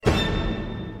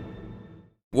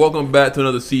Welcome back to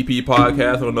another CP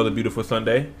podcast on another beautiful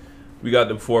Sunday. We got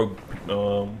the four, I don't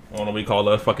know what we call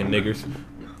us, fucking niggers.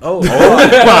 Oh my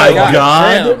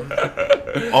God.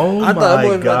 Oh I thought my boy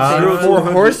was about to God. say 4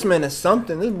 horsemen or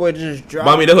something. This boy just dropped.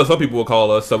 But I mean, that's what some people will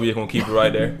call us, so we're just going to keep it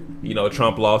right there. You know,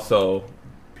 Trump lost, so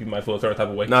people might feel a certain type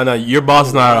of way. No, your boss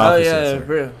is not an Oh officer. yeah,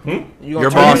 sir. real. Your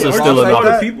boss is still an like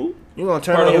officer. that? People? You gonna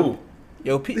turn Part on of your who?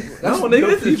 yo people? No, nigga,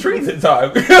 this is treason time.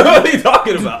 What are you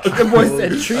talking about? The boy said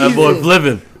treason. That boy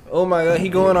flipping. Oh my God, he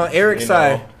going on Eric's You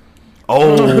side. know,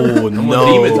 Oh I'm on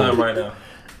demon time no. right now.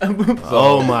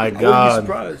 Oh my I wouldn't be God.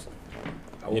 surprised.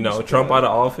 You know, Trump out of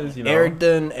office, you know. Eric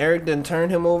done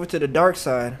turned him over to the dark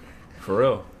side. For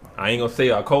real. I ain't going to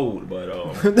say I cold, but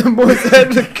The boy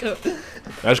said,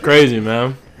 That's crazy,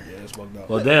 man. Yeah, that's bugged out.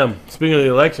 Well, damn. Speaking of the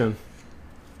election,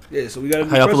 Yeah, so we got.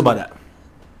 how y'all feel about that?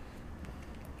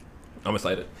 I'm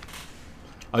excited.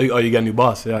 Oh, you got a new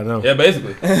boss? Yeah, I know. Yeah,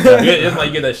 basically. It's like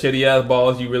you get that shitty ass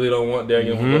boss you really don't want there. You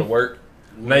don't want to go to work.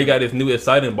 Now you got this new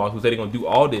exciting boss who said they're gonna do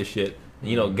all this shit. And,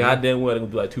 you know, goddamn well they're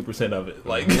gonna do like 2% of it.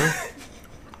 Like,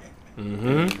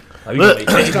 like, Look,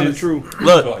 That's kind of true.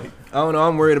 Look, like, I don't know.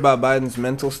 I'm worried about Biden's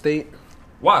mental state.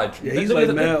 why? Yeah, he's like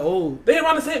mad old. They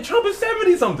around the same. Trump is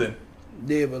 70 something.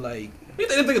 Yeah, but like, You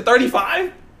think this nigga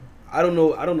 35? I don't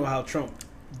know how Trump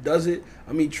does it.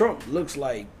 I mean, Trump looks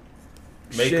like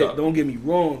shit. Makeup. Don't get me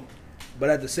wrong, but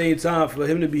at the same time, for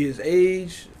him to be his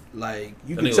age, like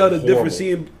you That can nigga tell the look difference.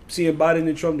 horrible. Seeing Biden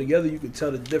and Trump together, you can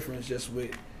tell the difference just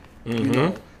with you Mm-hmm.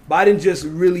 know, Biden just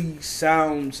really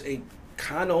sounds and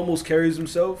kind of almost carries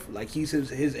himself like he's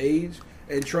his age,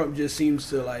 and Trump just seems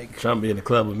to like Trump be in the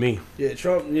club with me.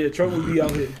 Trump would be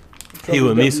out here. Trump He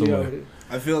with would me definitely somewhere. out here.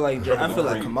 I feel like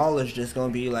Great. Kamala's just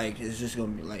gonna be like it's just gonna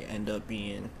be like end up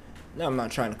being. No, I'm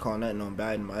not trying to call nothing on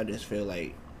Biden, but I just feel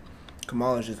like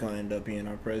Kamala's just gonna end up being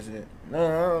our president. No,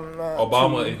 I'm not.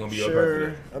 Obama too is gonna be your sure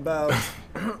president. About.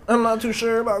 I'm not too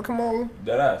sure about Kamala.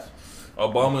 That ass.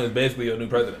 Obama is basically your new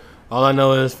president. All I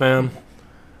know is, fam,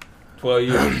 12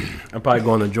 years. I'm probably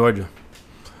going to Georgia.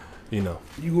 You know.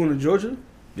 You going to Georgia?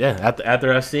 Yeah,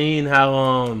 after I seen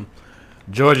how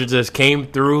Georgia just came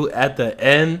through at the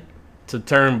end to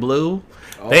turn blue.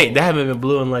 They haven't been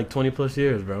blue in like 20 plus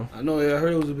years, bro. I know. Yeah, I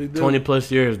heard it was a big deal. 20 plus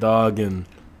years, dog, and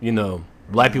you know,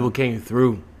 black people came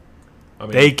through. I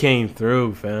mean, They came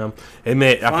through, fam. It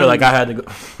made I feel like I had to go.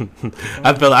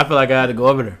 I feel like I had to go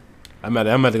over there. I'm at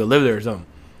to go live there or something.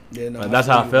 Yeah, no, Like, that's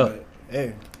how I feel felt. you,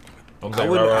 Hey, I'm I saying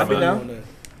wouldn't- right, I'd be right, down. right. on that.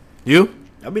 You?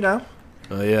 I'll be down.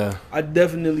 Oh yeah, I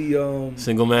definitely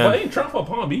single But man. ain't Trump from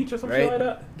Palm Beach or some Right. shit like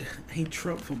that? hate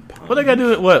Trump from Palm. What they got to do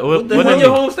with what? What the what hell they In your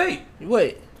mean? home state.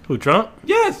 Wait, Who, Trump?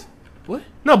 Yes.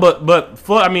 No, but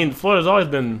Florida's always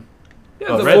been.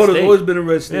 Yeah, A the red Florida's state. always been a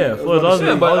red state. Yeah, I was Florida's about to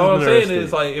Yeah, say. but all I'm always been a saying red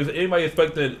is, like, if anybody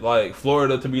expected, like,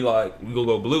 Florida to be like, we gonna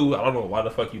go blue, I don't know why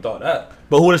the fuck you thought that.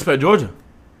 But who would expect Georgia?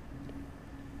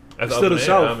 That's Still up the in the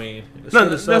South. air. I mean, It's No, still the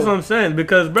that's South. what I'm saying.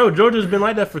 Because bro, Georgia's been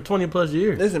like that for 20 plus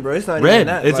years. listen, bro. It's not even Red.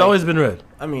 that. It's like, always been red.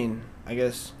 I mean, I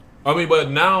guess but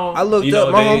now I looked you up.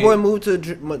 know, My they-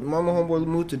 homeboy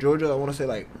moved to Georgia. I want to say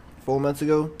like 4 months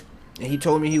ago, and he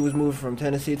told me he was moving from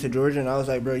Tennessee to Georgia, and I was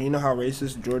like, bro, you know how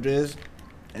racist Georgia is?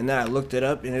 And then I looked it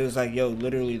up, and it was like, yo,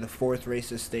 literally the 4th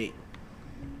racist state.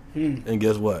 And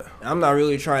guess what? I'm not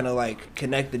really trying to like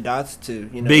connect the dots to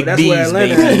Big But that's where B's,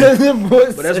 Atlanta baby.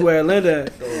 But that's where Atlanta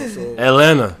at, though. So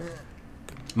Atlanta.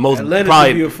 Most Atlanta should be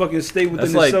probably a fucking state within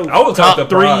That's like, itself. I was kind top of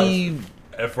surprised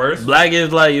 3 at first.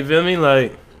 blackest, like, you feel me?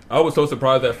 Like, I was so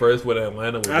surprised at first when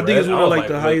Atlanta was I think red. it's one I of was like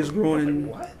the wait, highest growing,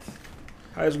 what?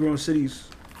 highest growing cities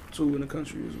too in the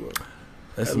country as well.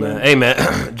 listen, man. Hey,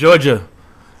 man. Georgia.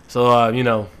 So, you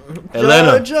know,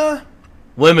 Atlanta. Georgia,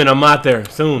 Women, I'm out there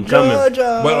soon. Coming.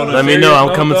 Georgia, But on a Let me know. serious I'm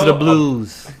note, coming to the though,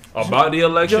 blues. About the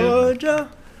election, Georgia.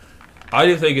 I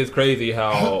just think it's crazy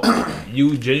how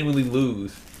you genuinely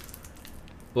lose.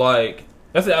 Like,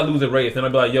 let's say I lose a race, and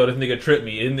I'd be like, yo, this nigga tripped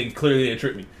me. This nigga clearly didn't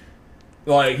trip me.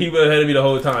 Like, he was ahead of me the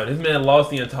whole time. This man lost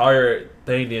the entire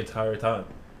thing the entire time.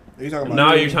 Are you talking about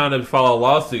Now you're trying to file a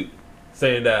lawsuit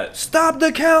saying that. stop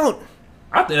the count?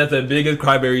 I think that's the biggest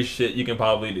cryberry shit you can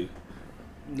probably do.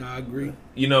 Nah, I agree.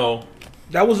 You know,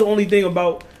 That was the only thing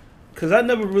about, cause I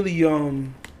never really I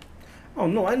don't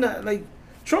know. I not like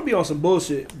Trump be on some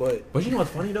bullshit, but but you know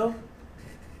what's funny though?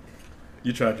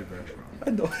 You tried your best, I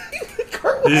know.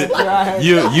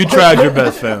 You tried your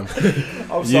best, fam.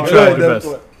 I'm You sorry. tried your That's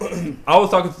best. what- I was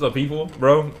talking to some people,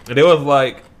 bro, and they was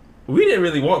like, we didn't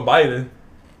really want Biden,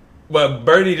 but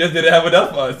Bernie just didn't have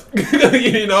enough of us.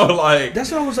 You know, like,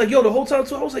 That's what I was like, yo, the whole time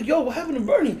too. I was like, yo, what happened to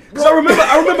Bernie? Because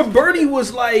I remember Bernie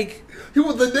was like, he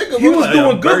was the nigga. he was bro. doing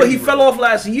Yeah, good, but Bernie, he bro. fell off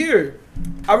last year.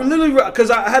 I literally, because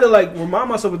I had to like remind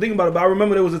myself and think about it. But I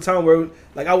remember there was a time where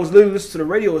like I was literally listening to the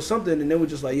radio or something, and they were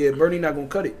just like, "Yeah, Bernie not gonna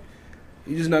cut it.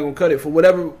 He's just not gonna cut it for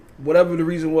whatever the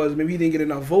reason was. Maybe he didn't get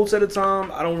enough votes at the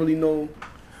time. I don't really know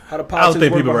how the I don't politics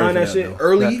think work people ready behind for that that shit though.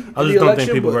 early. I in just the don't election,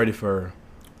 think people but- ready for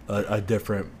a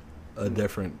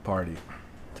different party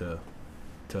to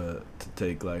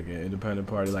take like an independent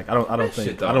party. Like I don't That think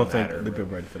shit don't matter, the bro.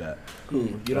 people ready for that.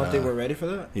 You don't think we're ready for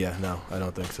that? Yeah, no, I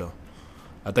don't think so.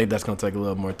 I think that's gonna take a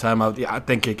little more time. I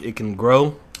think it can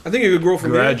grow I think it could grow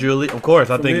from there. gradually. Of course,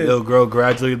 I From think here. it'll grow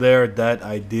gradually there. That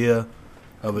idea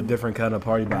of a different kind of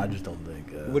party, but I just don't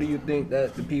think. What do you think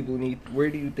that the people need?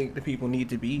 Where do you think the people need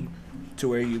to be to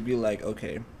where you'd be like,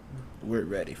 okay, we're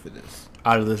ready for this?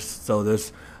 Out of this? So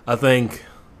this, I think,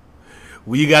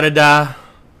 we gotta die.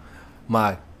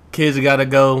 My kids gotta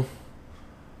go.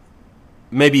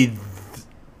 Maybe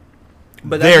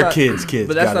But their not, kids.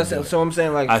 But that's gotta not. do So, it. so I'm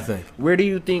saying like, I think. where do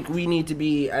you think we need to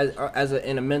be as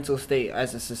in a mental state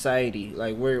as a society?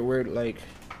 Like where like,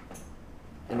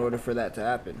 in order for that to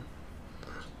happen.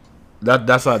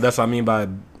 That's what I mean by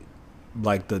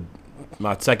like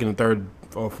my second and third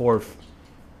or fourth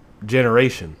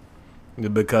generation,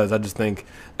 because I just think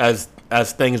as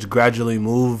things gradually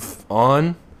move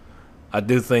on, I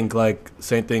do think like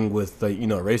same thing with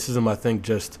racism. I think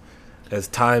just as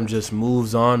time just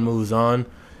moves on,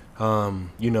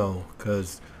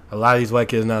 because a lot of these white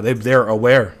kids now they're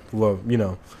aware,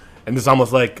 and it's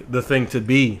almost like the thing to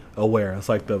be aware. It's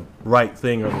like the right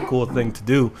thing or the cool thing to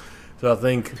do. So I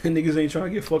think Niggas ain't trying to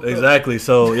get fucked up. exactly.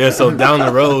 So yeah. So down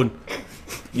the road,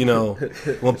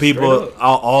 when people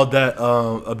all that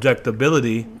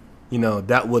objectability,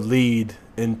 that would lead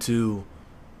into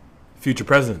future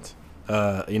presidents,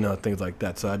 things like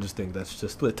that. So I just think that's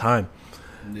just with time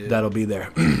Yeah. that'll be there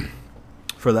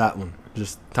for that one.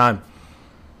 Just time,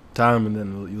 and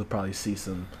then you'll probably see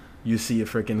you see a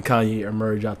freaking Kanye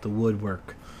emerge out the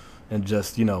woodwork, and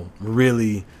just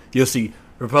really you'll see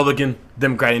Republican,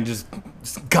 Democrat, and just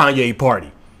Kanye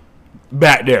party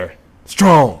back there,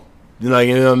 strong. You know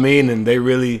what I mean? And they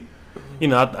really,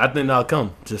 I think that'll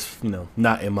come. Just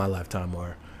not in my lifetime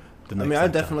or the next. I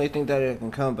lifetime. definitely think that it can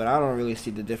come, but I don't really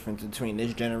see the difference between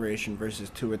this generation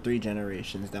versus 2 or 3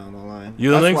 generations down the line.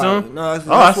 You don't think so? No, that's,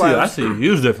 Oh, I that's see. why I see a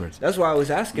huge difference. That's why I was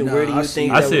asking. Nah, Where do you I see-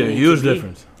 think? I that see we a need huge to be?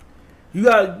 difference. You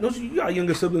got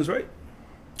younger siblings, right?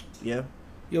 Yeah.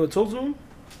 You ever talk to them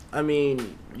I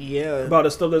mean, yeah. about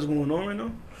the stuff that's going on right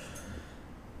now?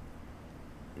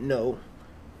 No.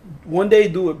 One day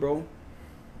do it, bro.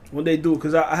 One day do it,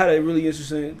 because I had a really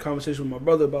interesting conversation with my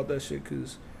brother about that shit,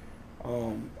 because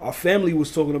our family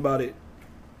was talking about it,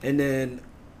 and then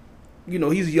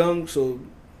he's young, so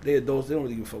they adults, they don't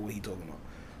really give a fuck what he talking about.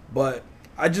 But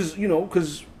I just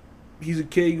because he's a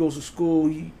kid, he goes to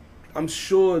school, I'm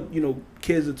sure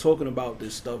kids are talking about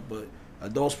this stuff, but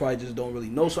adults probably just don't really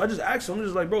know. So I just asked him, I'm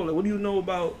just like, bro, like, what do you know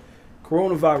about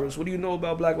coronavirus? What do you know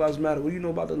about Black Lives Matter? What do you know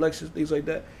about the elections, things like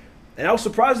that? And I was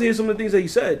surprised to hear some of the things that he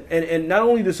said. And not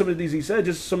only some of the things he said,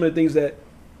 just some of the things that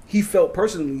he felt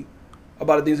personally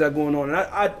about the things that are going on. And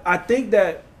I think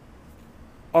that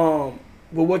with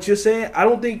what you're saying, I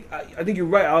think you're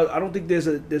right. I don't think there's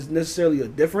necessarily a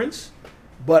difference,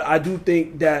 but I do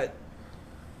think that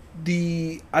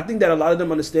I think that a lot of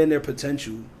them understand their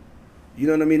potential. You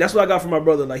know what I mean? That's what I got from my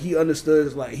brother. Like, he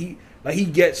understood, he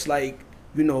gets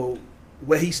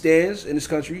where he stands in this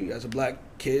country as a black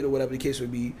kid or whatever the case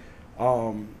would be.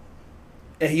 And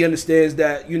he understands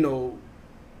that,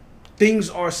 things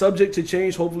are subject to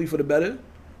change, hopefully for the better.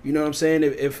 You know what I'm saying?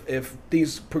 If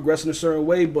things progress in a certain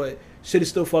way, but shit is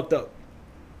still fucked up.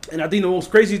 And I think the most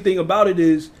crazy thing about it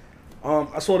is,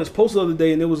 I saw this post the other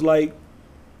day, and it was like,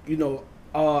 I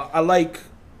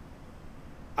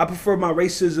prefer my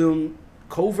racism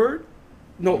overt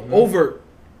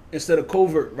instead of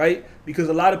covert, right? Because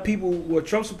a lot of people who are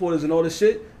Trump supporters and all this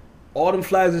shit, all them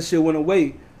flags and shit went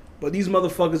away. But these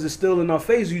motherfuckers is still in our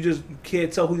face. You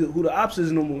can't tell who the ops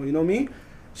is no more. You know what I mean?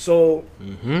 So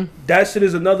that shit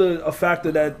is a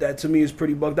factor that to me is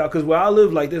pretty bugged out. Because where I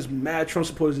live, like, there's mad Trump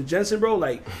supporters in Jensen, bro.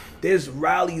 Like, there's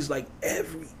rallies like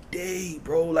every day,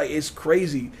 bro. Like, it's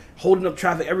crazy. Holding up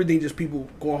traffic, everything, just people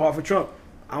going hard for Trump.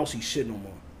 I don't see shit no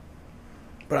more.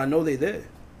 But I know they there.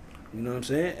 You know what I'm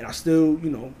saying? And I still,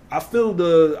 I feel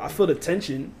the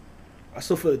tension. I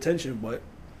still feel the tension, but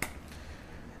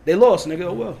they lost, nigga.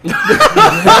 Oh well.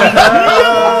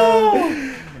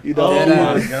 Oh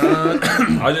my god!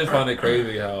 I just find it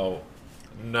crazy how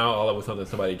now all of a sudden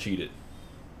somebody cheated.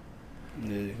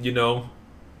 Yeah.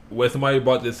 When somebody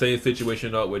brought the same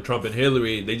situation up with Trump and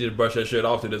Hillary, they just brush that shit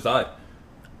off to the side.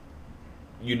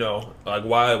 Like,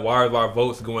 why are our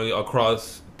votes going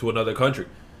across to another country?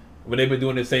 when they've been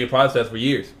doing the same process for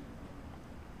years.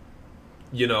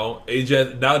 You know, it's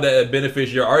just now that it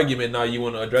benefits your argument, now you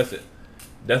want to address it.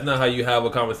 That's not how you have a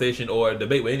conversation or a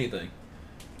debate with anything.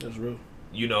 That's real.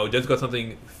 You know, just because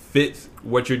something fits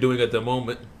what you're doing at the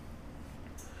moment.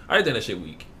 I think that shit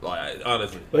weak. Like,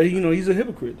 honestly. But you know, he's a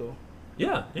hypocrite though.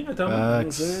 Yeah, you ain't got time. You know what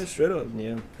I'm saying? Straight up.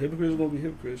 Yeah. Hypocrites gonna be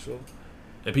hypocrites. So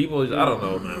And people, I don't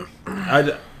know, man.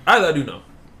 I do know.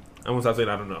 I'm gonna stop saying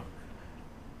I don't know.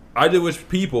 I just wish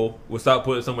people would stop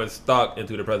putting so much stock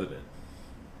into the president.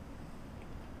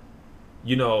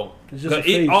 You know, it's just a 'cause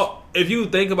face. if you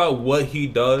think about what he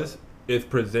does, is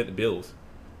present bills.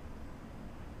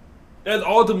 That's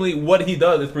ultimately what he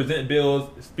does, is present bills,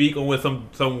 speak on when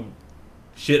some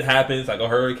shit happens, like a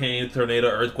hurricane, tornado,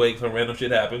 earthquake, some random shit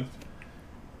happens.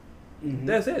 Mhm.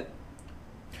 That's it.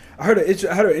 I had an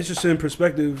interesting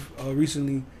perspective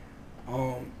recently.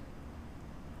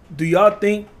 Do y'all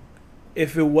think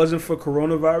if it wasn't for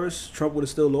coronavirus, Trump would have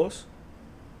still lost?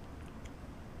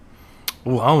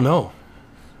 Oh, I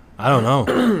don't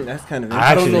know. That's kind of I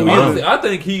actually don't don't know know. Honestly, I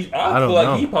think I don't feel like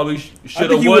know. he probably I should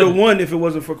think have he would have won. won if it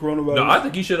wasn't for coronavirus. No, I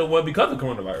think he should have won because of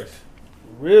coronavirus.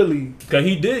 Really? Because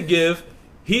he did give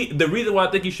the reason why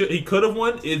I think he could have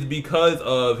won is because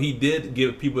of he did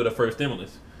give people the first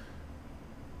stimulus.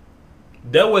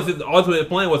 That was his ultimate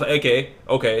plan, was like,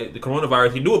 okay, the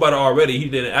coronavirus, he knew about it already, he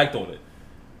didn't act on it.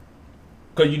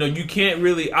 Because, you know, you can't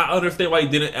really, I understand why he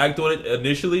didn't act on it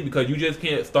initially, because you just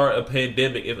can't start a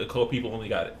pandemic if a couple people only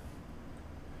got it.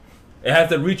 It has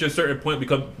to reach a certain point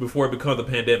before it becomes a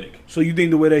pandemic. So you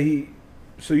think the way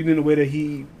that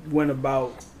he went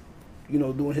about, you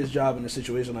know, doing his job in a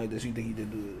situation like this, you think he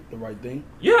did the right thing?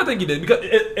 Yeah, I think he did. Because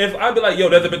if I'd be like, yo,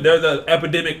 there's an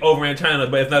epidemic over in China,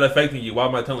 but it's not affecting you, why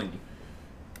am I telling you?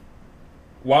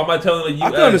 Why am I telling the U.S.?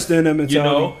 I can understand that mentality. You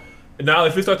know, now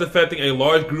if it starts affecting a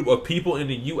large group of people in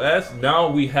the U.S., now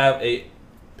we have a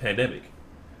pandemic.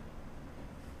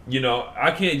 You know,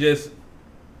 I can't just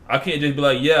be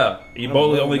like, yeah,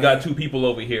 Ebola only got 2 people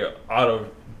over here out of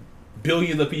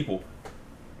billions of people.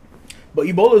 But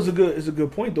Ebola is a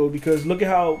good point though, because look at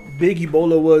how big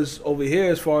Ebola was over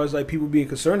here as far as like people being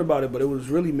concerned about it, but it was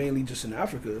really mainly just in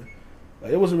Africa.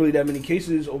 Like there wasn't really that many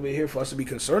cases over here for us to be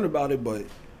concerned about it, but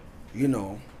you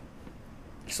know,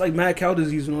 it's like mad cow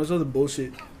disease and all those other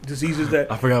bullshit diseases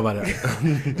that I forgot about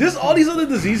that. just all these other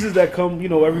diseases that come, you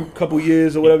know, every couple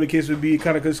years or whatever the case would be,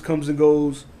 kind of just comes and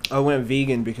goes. I went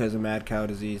vegan because of mad cow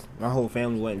disease. My whole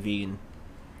family went vegan.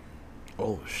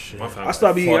 Oh shit! My family I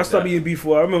stopped fuck eating beef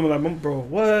before. I remember like, bro,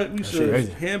 what? We shit crazy.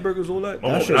 said hamburgers, all that. My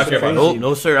mom That did shit's not care about crazy.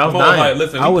 No, sir. I was My mom was dying. like,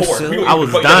 listen, I we was poor. so- We I was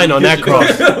fucking dying on that kitchen.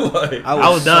 cross. Like, I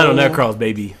was dying on that so- cross,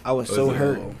 baby. I was so Was it?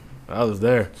 hurt. I was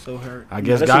there. So hurt. I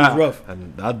guess that shit was God. rough.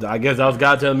 And I guess that was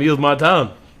God telling me it was my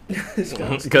time.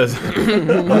 Because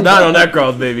I'm dying on that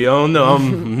cross, baby. I don't know.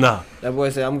 Nah. That boy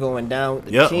said, I'm going down with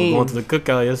the Yep. I'm team. going to the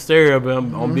cookout. Yes, sir. But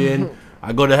I'm being.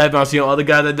 I go to heaven. I see all the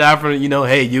guys that died from. You know.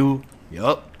 Hey, you.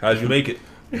 Yup. how'd you make it?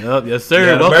 Yup. Yes, You sir.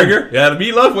 had a Welcome. burger? You had a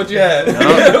meatloaf? What you had?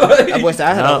 That boy said,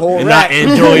 I had a whole and rack. I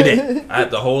enjoyed it. I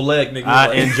had the whole leg, nigga. I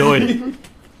Like, enjoyed it.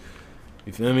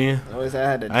 You feel me? That boy said,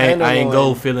 I had the I ain't tenderloin.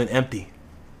 go feeling empty.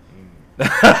 But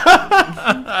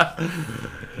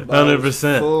I was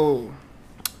 100%. full.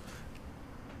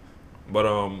 But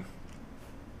I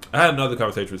had another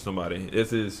conversation with somebody.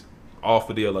 This is off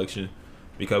of the election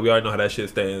because we already know how that shit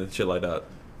stands, shit like that.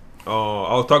 I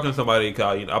was talking to somebody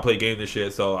because I play games and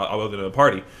shit, so I was in a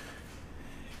party,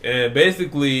 and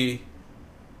basically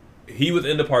he was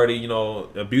in the party. You know,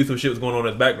 abusive shit was going on in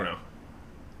his background,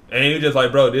 and he was just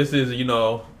like, "Bro, this is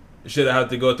shit I have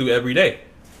to go through every day."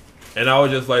 And I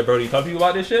was just like, "Bro, do you talk to you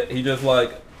about this shit?" He just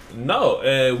like, "No,"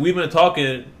 and we've been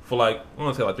talking for like I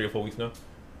want to say like 3 or 4 weeks now.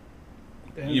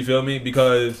 Damn. You feel me?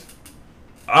 Because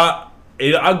I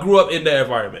grew up in that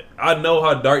environment. I know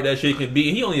how dark that shit can be.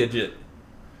 And he only a jit.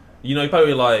 You know, he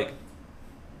probably like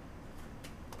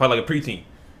a preteen.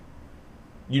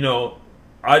 You know,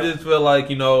 I just feel like,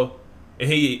 and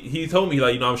he told me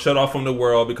like, I'm shut off from the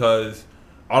world because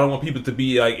I don't want people to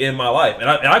be like in my life. And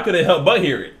I couldn't help but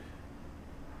hear it.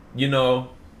 And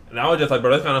I was just like, bro,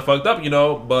 that's kind of fucked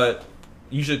up, but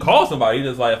you should call somebody. He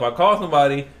just like, if I call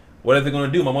somebody, what is it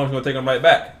going to do? My mom's going to take him right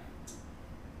back.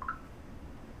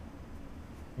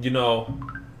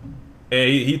 And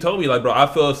he told me, like, bro, I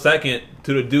feel second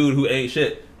to the dude who ain't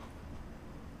shit.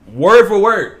 Word for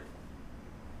word.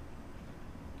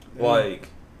 Yeah. Like,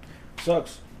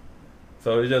 Sucks.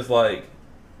 so it's just like,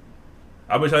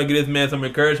 I've been trying to get this man some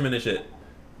encouragement and shit.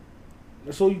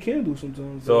 That's all you can do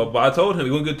sometimes. So, bro. but I told him, you're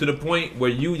going to get to the point where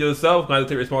you yourself going to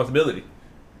take responsibility.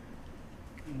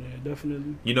 Yeah,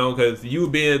 definitely. Because you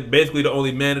being basically the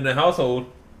only man in the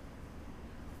household,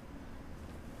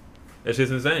 It's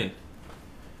just insane.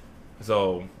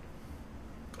 So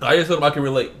I just thought I can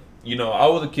relate. You know, I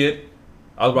was a kid.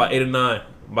 I was about 8 or 9.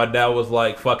 My dad was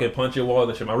like fucking punching walls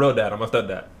and shit. My real dad, I'm my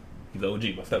stepdad. He's the OG,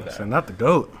 my stepdad. So not the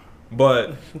GOAT.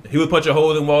 But he was punching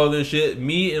holes in walls and shit.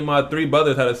 Me and my 3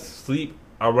 brothers had to sleep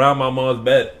around my mom's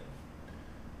bed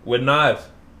with knives.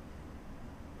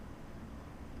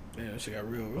 Man, that shit got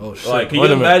real. Oh shit! Like, can Wait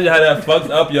you a minute. imagine how that fucks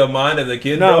up your mind as a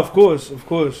kid? No, bro? of course, of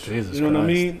course. Jesus you know what I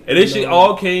Christ. mean? And this You shit know,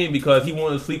 all came because he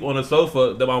wanted to sleep on the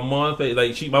sofa that my mom said,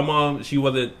 like, my mom, she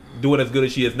wasn't doing as good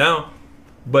as she is now.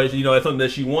 But, you know, it's something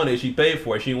that she wanted. She paid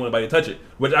for it. She didn't want anybody to touch it,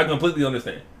 which I completely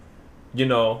understand. You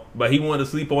know, but he wanted to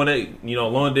sleep on it. You know,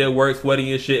 long day at work,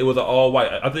 sweaty and shit. It was an all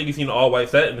white. I think you seen an all white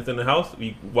set and it's in the house.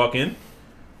 We walk in.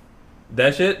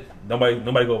 That shit, nobody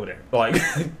go over there. Like,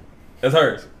 it's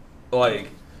hers. Like,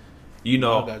 you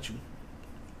know. I got you.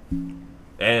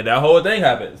 And that whole thing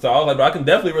happened. So I was like, bro, I can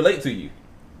definitely relate to you.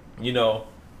 You know,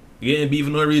 getting beef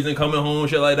for no reason, coming home,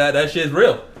 shit like that. That shit's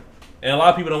real. And a lot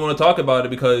of people don't want to talk about it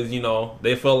because, you know,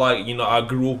 they feel like, you know, I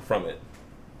grew from it.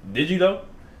 Did you though?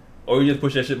 Or you just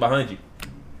push that shit behind you?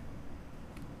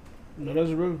 No, that's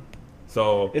real.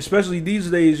 So Especially these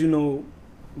days, you know,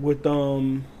 with I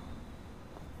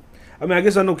mean, I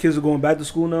guess I know kids are going back to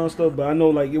school now and stuff, but I know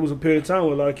like it was a period of time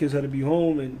where a lot of kids had to be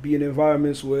home and be in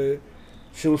environments where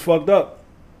shit was fucked up.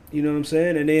 You know what I'm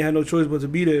saying? And they had no choice but to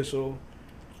be there. So,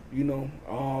 you know,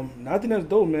 I think that's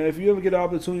dope, man. If you ever get the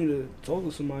opportunity to talk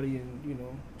to somebody and, you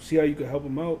know, see how you can help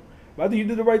them out. But I think you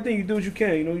did the right thing. You did what you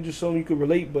can. You know, you just showed them you could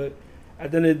relate. But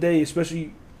at the end of the day,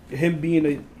 especially him being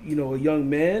a young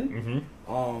man,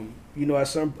 you know, at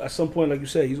some point, like you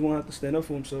said, he's gonna have to stand up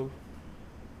for himself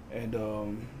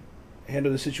and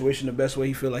handle the situation the best way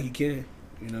he feel like he can.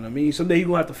 You know what I mean? Someday he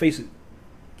gonna have to face it.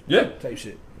 yeah, Type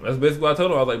shit. that's basically what I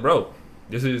told him. I was like, bro,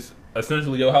 this is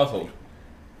essentially your household.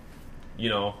 You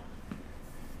know.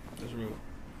 That's real.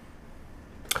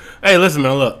 Hey, listen,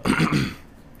 man. Look, that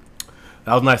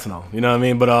was nice and all. You know what I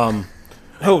mean? But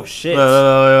Oh shit.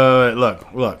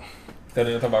 look. That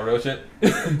nigga talking about real shit.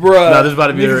 Bruh. No, this is about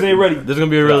to be. Niggas ain't ready. This is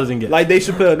gonna be as real as it can get. Like Dave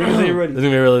Chappelle, niggas ain't ready. This is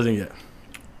gonna be as real as it can get.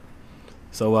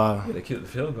 So Yeah, they killed the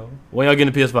field goal. when y'all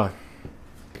getting the PS5?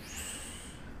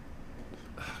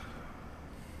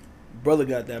 Brother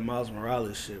got that Miles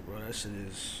Morales shit, bro. That shit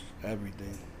is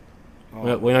everything. When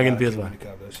y'all getting God, I PS5? can't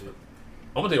handicap that shit.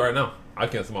 I'm gonna tell you right now, I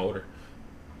cancel my order.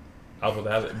 I was supposed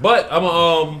to have it, but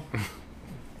I'm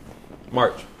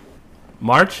March.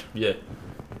 March? Yeah,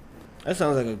 That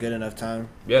sounds like a good enough time.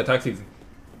 yeah, tax season.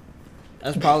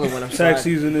 That's probably when I'm Tax starting.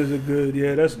 season is a good,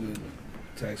 yeah, that's good.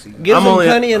 Tax season. Gives I'm them only-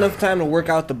 plenty enough time to work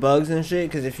out the bugs and shit.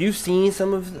 Because if you've seen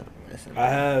some of the, listen, I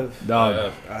have.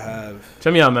 Dog. I have.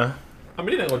 Check me out, man. I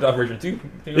mean, he not gonna drop version 2.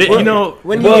 You know,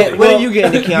 when Well, are you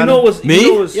getting the Keanu? You know what's Me?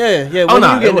 You know what's, Yeah, yeah. oh When no,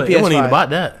 are you getting the it PS5? wasn't even about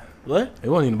that. What? It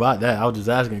wasn't even about that. I was just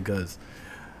asking because.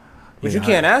 But you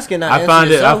can't ask it now. I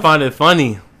find it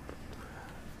funny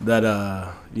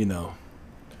that you know.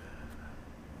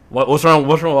 What's wrong?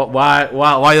 What's wrong? Why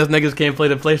us niggas can't play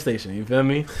the PlayStation? You feel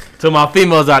me? To my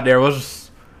females out there,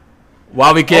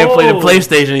 why we can't play the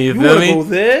PlayStation? You You feel wanna me? go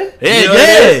there? Yeah, You know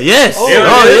yeah, yes. Oh, Oh,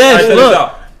 yeah, yes. check Look, this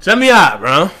out. check me out,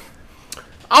 bro.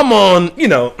 I'm on. You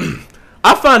know,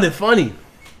 I find it funny.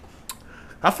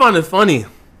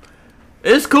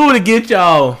 It's cool to get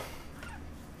y'all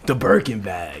the Birkin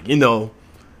bag. You know,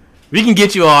 we can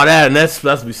get you all that, and that's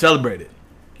to be celebrated.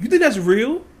 You think that's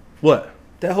real? What?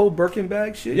 That whole Birkin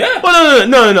bag shit? Yeah, Well,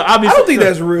 no. I don't think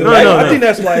that's real. No, I think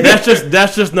that's like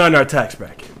that's just not in our tax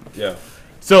bracket. yeah.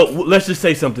 So let's just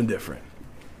say something different.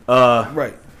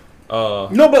 right. No,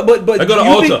 No, but I go to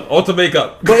you Ulta. think- Ulta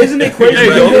makeup. But isn't it crazy? There you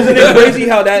go. Isn't it crazy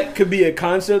how that could be a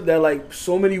concept that like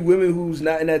so many women who's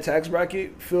not in that tax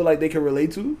bracket feel like they can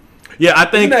relate to? Yeah, I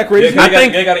think. Isn't that crazy? Yeah, I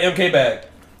think. they got an MK bag.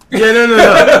 Yeah,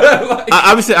 no.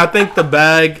 Obviously, I think the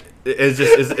bag is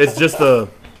just it's just a.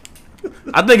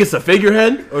 I think it's a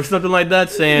figurehead or something like that,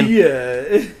 saying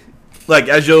Yeah. like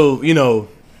as your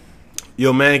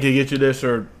your man can get you this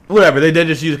or whatever. They did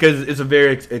just use it because it's a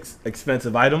very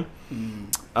expensive item.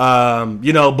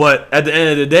 You know, but at the end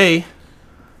of the day,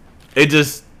 it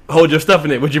just holds your stuff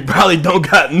in it, which you probably don't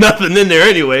got nothing in there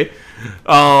anyway.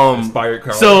 Inspired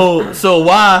car. So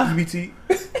why? BT.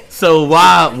 So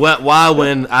why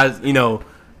when I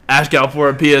ask out for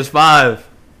a PS5,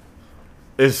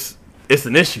 it's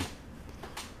an issue.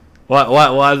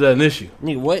 Why is that an issue?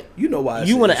 Nigga, what? You know why?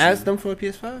 You want to ask them for a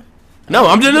PS5? No,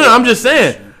 I'm just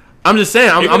saying.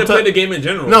 You're gonna play the game in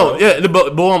general. No, bro. yeah,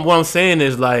 but what I'm saying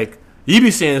is like you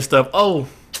be saying stuff. Oh,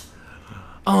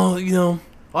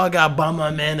 I gotta buy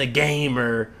my man a game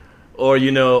or or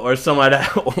or somebody that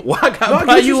why I No, gotta I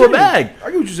buy get you what a you're saying. bag?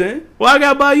 I get what you're saying. Why I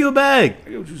gotta buy you a bag? I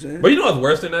get what you're saying. But you know what's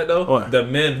worse than that though? What? The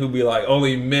men who be like,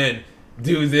 only men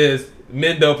do this.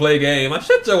 Men don't play game. Like,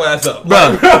 shut your ass up, Bro.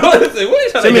 Like, bro, listen, we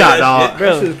ain't trying to Send me hear out, that dog. shit.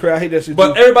 That shit is crazy. I hate that shit.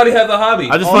 But too. everybody has a hobby.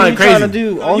 I just All find he it crazy. trying to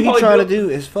do, all You he probably trying to do- do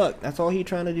is fuck. That's all he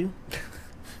trying to do.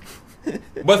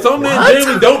 But some men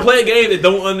generally don't play games that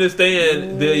don't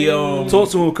understand the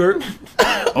Talk to him, Kurt.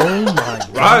 Oh my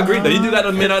god. I agree though. You do got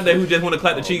them men out there who just want to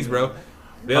clap the cheeks, bro.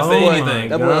 They'll say Oh my anything.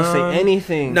 That boy will say God.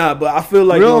 anything. Nah, but I feel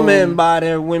like Real men buy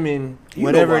their women You know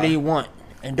whatever why. they want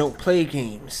and don't play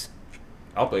games.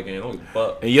 I'll play games. I don't give a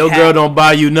fuck. And your girl don't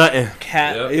buy you nothing.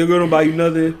 Cat, Yep. Your girl don't buy you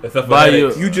nothing. Except for Buy you-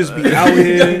 headaches. You just be out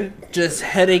here. just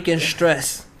headache and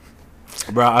stress.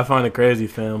 Bro, I find it crazy,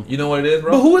 fam. You know what it is,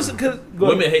 bro? But who is it? Cause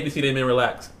Women hate to see their men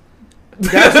relax.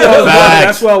 That's what I was going. Facts.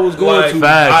 That's what I was going Like, to.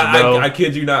 Facts, bro. I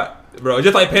kid you not, bro.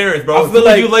 Just like parents, bro. I As feel soon as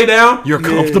like- you lay down, You're Yeah.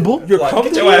 comfortable? You're like,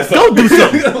 comfortable. get your ass up. Go do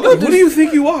something. Who do you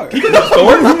think you are?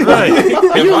 Right.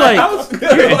 In You my like house.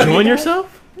 you're enjoying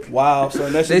yourself? Wow,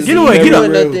 son, that They shit see is away, you get very up.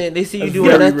 doing real. nothing. They see you That's doing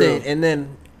very nothing, real. and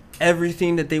then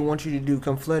everything that they want you to do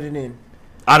come flooding in.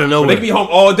 I don't know. They be home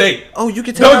all day. Oh, you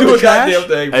can take Don't out do the a trash. goddamn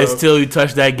thing, bro. Until you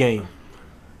touch that game.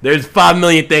 There's 5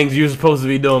 million things you're supposed to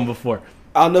be doing before.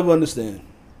 I'll never understand.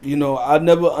 You know, I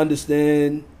never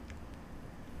understand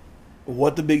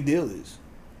what the big deal is.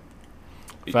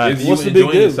 Facts. Is you What's the big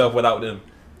enjoying deal? yourself without them?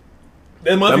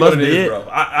 That must That be must what it be is, it. bro.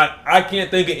 I can't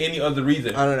think of any other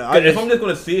reason. I don't know. 'Cause if I'm just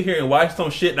gonna sit here and watch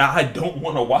some shit that I don't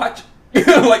want to watch,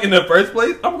 like in the first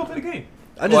place, I'm gonna play the game.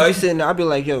 I just be sitting there. I'll be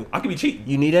like, yo, I could be cheating.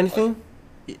 you need anything?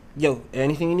 Yo,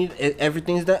 anything you need?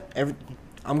 Everything's that.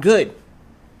 I'm good.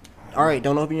 All right,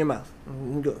 don't open your mouth.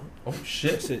 I'm good. Oh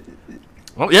shit! That's it.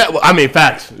 Oh, yeah, well, I mean,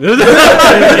 facts. I mean,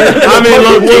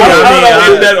 low key. I don't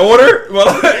know in that order.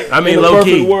 But like, I mean, In a low perfect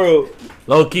key. world.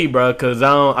 Low key, bro, because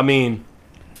I mean,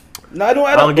 No, I don't.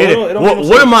 I don't get it. don't What, make no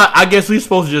what sense. am I guess we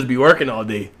supposed to just be working all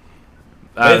day.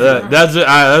 Basically. That's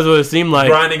what it seemed like.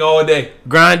 grinding all day.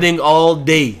 Grinding all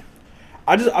day.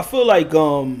 I feel like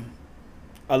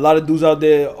a lot of dudes out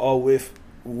there are with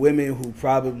women who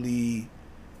probably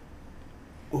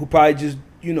just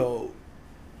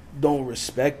don't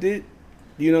respect it.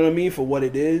 You know what I mean, for what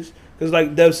it is. Because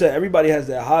like Dev said, everybody has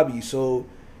their hobby. So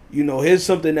here's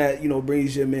something that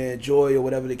brings your man joy or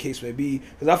whatever the case may be.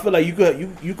 Because I feel like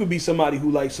you could be somebody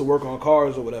who likes to work on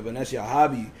cars or whatever, and that's your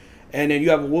hobby. And then you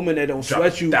have a woman that don't Drop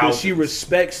sweat you because she thousands.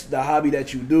 respects the hobby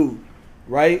that you do,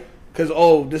 right? Because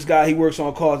this guy, he works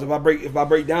on cars. If I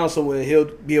break down somewhere, he'll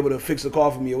be able to fix the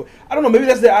car for me. I don't know. Maybe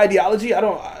that's their ideology. I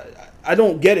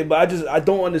don't get it, but I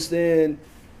don't understand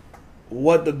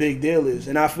what the big deal is.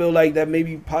 And I feel like that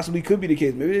maybe possibly could be the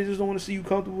case. Maybe they just don't want to see you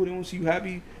comfortable. They want to see you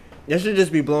happy. That should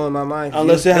just be blowing my mind.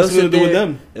 Unless it has They'll something to do sit with there-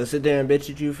 them. They'll sit there and bitch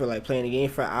at you for like playing a game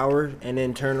for an hour and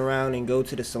then turn around and go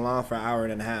to the salon for an hour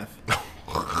and a half.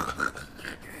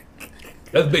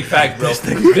 That's big facts, bro.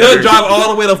 They'll drive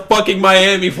all the way to fucking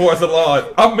Miami for a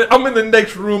salon. I'm in the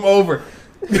next room over.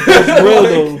 That's real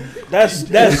though.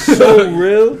 That's so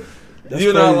real. That's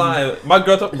You're not crazy. lying. My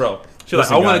girl, bro. She's like,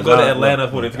 Listen, I want to guys, go to I- Atlanta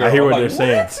for this girl. I hear I'm what like,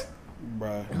 they're saying.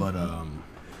 Bruh. But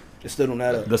It still don't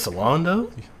add up. the salon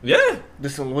though? Yeah.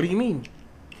 Listen, what do you mean?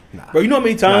 Bro, you know how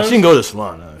many Nah, times? she can go to the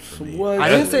salon. For me. What? I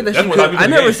didn't say that That's she what could. a lot of I people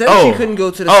never get. said Oh. she couldn't go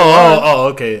to the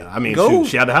salon. Okay. I mean, Go. shoot,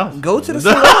 she out the house. Go to the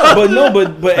salon. But no,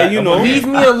 but and you know, Leave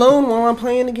me alone while I'm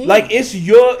playing the game. like it's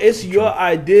your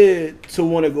idea to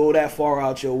want to go that far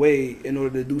out your way in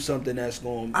order to do something that's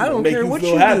going I to don't make care you what feel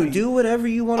you happy. do. Do whatever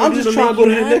you want to I'm do. just to trying make to go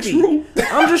you to the next happy. room.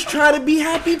 I'm just trying to be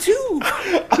happy too.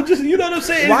 I'm just, you know what I'm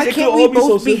saying? Why It could can't all we be so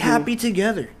both be simple. happy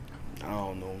together? I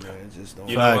don't know, man. It just don't.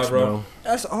 You know Facts, why, bro? bro.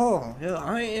 That's all. Yeah,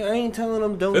 I ain't telling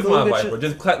them don't This is go my get advice, your- bro.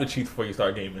 Just clap the cheeks before you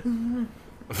start gaming.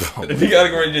 If you gotta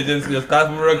go and just clap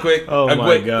them real quick. Oh a my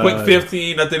quick, God. quick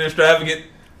 15, nothing extravagant.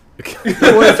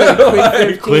 What's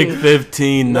a quick 15? Quick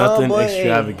 15, No, nothing boy.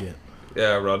 extravagant.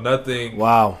 Yeah, bro. Nothing.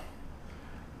 Wow.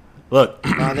 Look,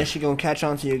 Nah, then she gonna catch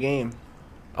on to your game.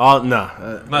 nah.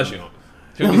 Not she don't.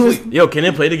 She'll be asleep. Yo, can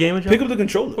they play the game with you? Pick up the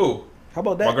controller. Who? How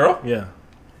about that? My girl? Yeah.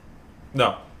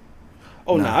 No.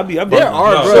 Oh, nah. I be. There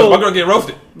are, No, bro. my girl get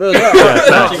roasted. Bro, there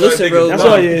Yeah, are. Listen, bro. That's my,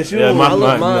 all. Yeah, she Yeah, don't-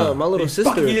 my- my little These sister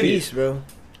fucking a idiots. beast, bro.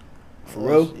 For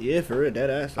real. Yeah, for real, that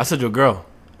ass. I said your girl.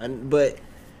 But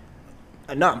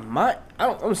not my.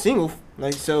 I'm single,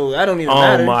 like so. I don't even Oh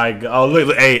matter. my god. Oh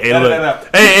look, hey, No, look. no, no.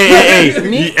 Hey.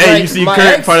 Me, You- hey, you like, see my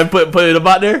Kurt ex- trying to put it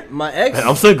about there? My ex, Hey,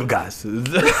 I'm single, guys.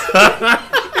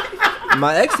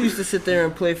 my ex used to sit there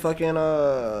and play fucking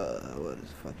what is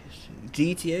fucking shit?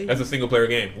 GTA. That's a single player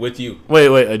game with you. wait,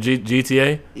 a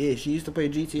GTA? Yeah, she used to play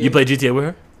GTA. You play GTA with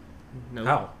her? No.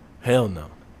 How? Hell no.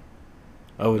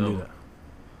 I wouldn't No. do that.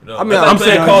 No, I mean, that's I'm like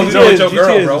playing saying Call of Duty with your GTA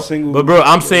girl, is a bro. single- But bro,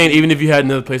 I'm saying even if you had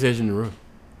another PlayStation in the room,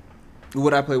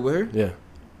 Would I play with her? yeah,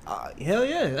 Hell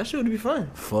yeah, that shit would be fun.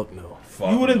 fuck no.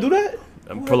 Fuck. You wouldn't do that?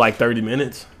 For like 30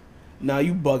 minutes, Nah,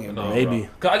 you bugging, No, bro. maybe. bro.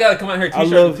 'Cause I gotta come out here, I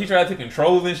teach love- her how to take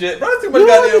controls and shit. Bro, that's too much You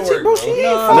goddamn already work, bro, bro. she ain't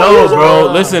Nah. 5 No, years bro.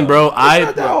 old. Listen, bro. It's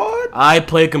not that hard. I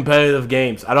play competitive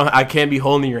games. I can't be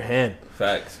holding your hand.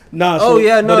 Facts. Nah. Oh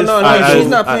yeah, no, but it's no, no. I- She's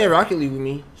not I- playing Rocket League with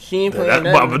me. She ain't playing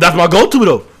But that. that's my go-to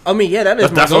though. I mean, yeah, that is.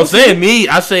 That's my what I'm go-to. saying. Me,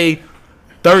 I say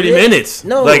 30 Yeah. minutes.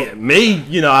 No. Like me,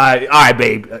 you know, all right,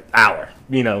 babe, hour.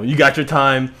 You know, you got your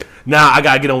time. Now I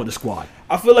gotta get on with the squad.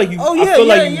 I feel like you. Oh I yeah, feel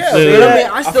yeah, like you yeah. say But I that.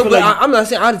 mean, I still. feel But like I'm not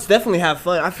saying I'd definitely have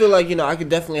fun. I feel like I could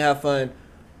definitely have fun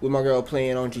with my girl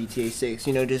playing on GTA 6.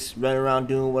 You know, just running around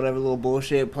doing whatever little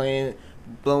bullshit, playing,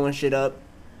 blowing shit up.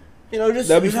 You know, just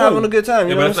That'd be having fun. a good time.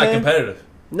 You Yeah, know but what it's I'm not saying? competitive.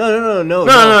 No.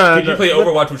 No. Could you play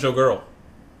Overwatch with your girl?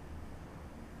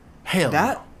 Hell,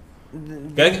 That.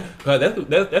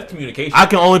 That's communication. I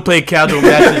can only play casual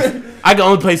matches. I can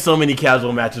only play so many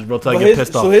casual matches, bro, till I But get here's-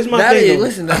 pissed off. So here's my That thing. is, though.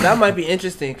 listen, that might be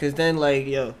interesting because then, like,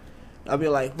 yo, I'll be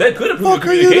like, That could improve fuck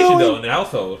are you communication though doing? in the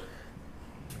household.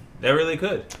 That really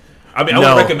could. I mean, I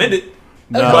No. would recommend it.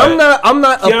 No. I'm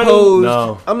not Keanu- opposed.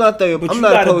 No. I'm not the. But I'm you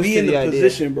not gotta opposed be to in the the idea.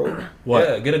 position, bro. What?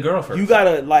 Yeah, get a girl first. You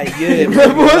gotta like, yeah, bro.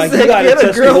 Everyone Like, you said gotta get a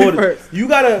test the girl waters. first. You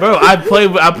gotta, Bro,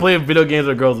 I played video games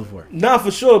with girls before. Nah,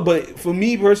 for sure. But for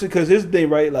me personally, because here's the thing,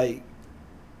 right? Like,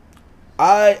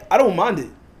 I don't mind it.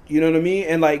 You know what I mean?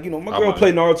 And like, you know, my I girl mind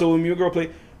play Naruto with me. My girl play.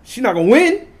 She's not gonna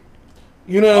win.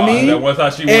 You know what I mean? That was how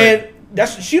she and went.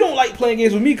 that's she don't like playing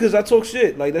games with me because I talk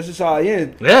shit. Like that's just how I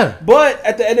am. Yeah. But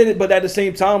at the end of it, but at the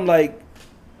same time, like,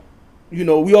 you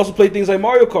know, we also play things like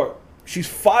Mario Kart. She's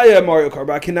fire at Mario Kart,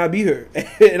 but I cannot beat her,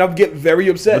 and I'm getting very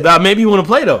upset. But that maybe you want to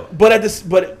play though. But at this,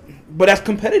 but that's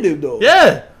competitive though.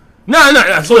 Yeah. No.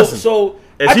 So Listen. so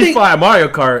If I she's think flying Mario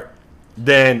Kart,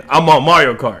 then I'm on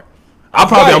Mario Kart. I'm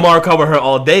probably on Right. Mario Kart with her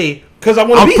all day. because I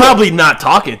want to I'm beat probably not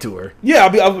talking to her her. Yeah, I'll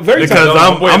be very because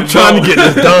tired. I'm trying to get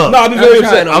this dub. No, I'll be very I'm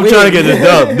upset. trying I'm trying to get this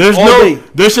dub. All day.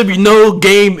 There should be no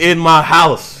game in my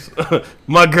house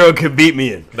my girl could beat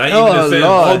me in. Not Oh, even the Sims.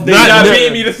 Lord. You're Not- not there-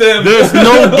 beating me the Sims. There's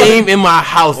no game in my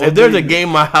house. Oh, If there's a dude. game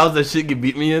in my house that shit can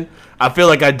beat me in, I feel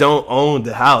like I don't own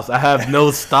the house. I have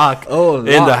no stock Oh, in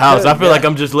the Lord. house. I feel Yeah. like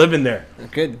I'm just living there.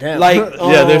 Good damn. Like,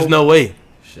 Yeah, there's no way.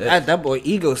 Shit. that boy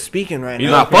ego speaking right You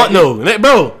now. Nah, fuck no.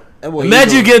 Bro, That boy imagine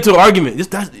ego. you get into an argument.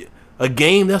 That's a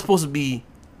game that's supposed to be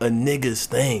a nigga's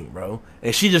thing, bro.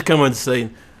 And she just come and say,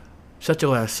 shut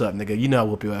your ass up, nigga. You know I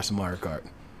whoop your ass in Mario Kart.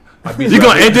 You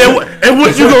gonna, and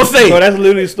what you gonna say? No, that's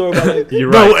literally a story about like, You're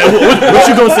right. Bro, what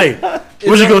you gonna say?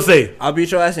 What you gonna say? I'll beat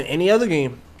your ass in any other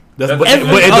game. That's, That's-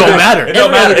 but it other- don't matter. it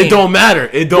don't matter. It don't matter.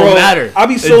 It don't bro, matter. I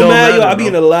be It so don't mad, yo. matter, I be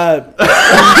in bro. the lab.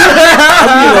 I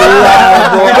be in the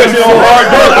lab, bro. I be so hard,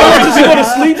 bro. I want to just go to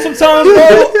sleep sometimes,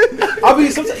 bro. I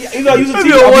be sometimes, you know, I use a Maybe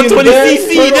TV. a I be in the 120 bed,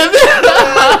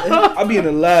 cc. bro. I be in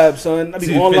the lab, son. I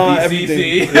be online, 250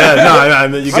 everything. cc. Yeah,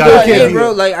 no, you I got go it. can't Yeah, be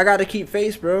bro. it. Like I gotta keep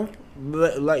face, bro.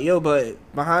 But like, yo, but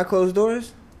behind closed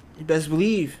doors, you best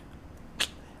believe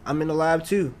I'm in the lab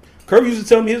too. Kirby used to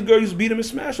tell me his girl used to beat him in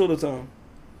Smash all the time.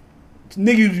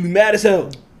 Nigga used to be mad as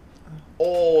hell.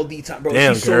 All the time, bro.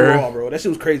 Damn, She's so Curve. raw, bro. That shit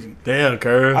was crazy. Damn,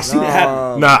 curve. I seen it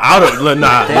happen. Nah, I don't.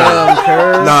 Nah, Damn,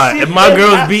 curve. nah. If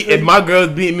my girls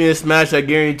beat me in Smash, I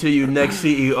guarantee you, next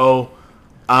CEO,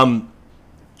 I'm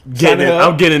getting. Sign her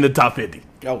up. I'm getting in the top 50.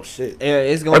 Oh shit. Yeah,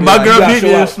 it's gonna If be my like, girl you gotta beat me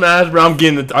show in out. Smash, bro, I'm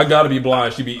getting the. I gotta be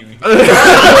blind. She beat me. I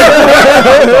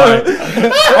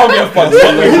don't give a fuck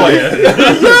what we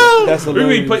playing. That's We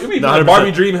hilarious. be playing 100%.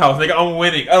 Barbie Dream House, nigga. I'm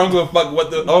winning. I don't give a fuck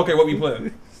what the. Okay, what we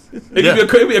playing? It Yeah.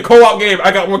 could be a co-op game.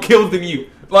 I got more kills than you.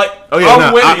 Like, Oh yeah, I'm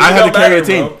nah, winning. I It had don't to carry matter, a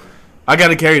team. bro. I got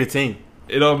to carry the team.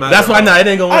 It don't matter. That's why. bro. Nah, it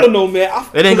ain't gonna I work. don't know, man.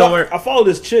 It ain't gonna work. I follow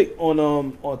this chick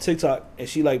on TikTok, and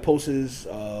she like posts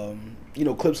you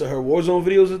know, clips of her Warzone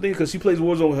videos and things because she plays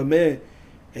Warzone with her man,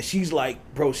 and she's like,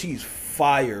 bro, she's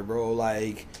fire, bro.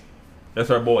 Like, That's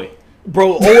our boy.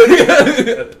 bro,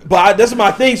 always, but that's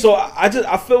my thing. So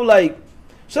I feel like,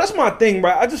 so that's my thing,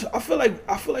 right? I feel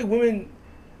like women,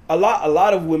 a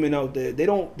lot of women out there,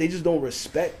 they just don't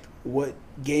respect what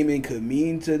gaming could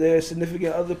mean to their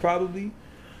significant other, probably.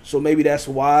 So maybe that's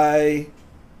why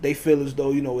they feel as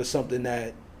though, you know, it's something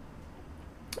that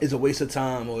is a waste of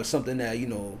time, or it's something that, you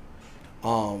know,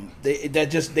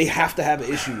 they have to have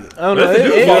an issue with. I don't know. That's the It,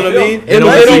 dude it, fault, You know what I mean? They it don't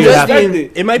might see be it just happen.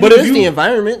 the, it might be But if just you- the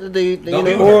environment that they you Don't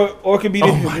know. be- Or it could be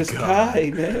Oh my this God.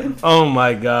 guy, man. Oh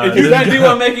my god. If you This that guy- do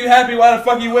what make you happy, why the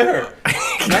fuck you with her?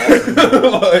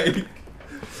 Like,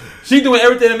 she doing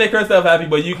everything to make herself happy,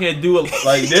 but you can't do it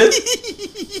like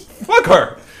this. Fuck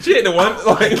her. She ain't the one.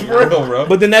 Like, for real, bro.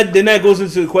 But then that goes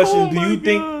into the question: Oh Do my you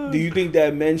think God. do you think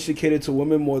that men should cater to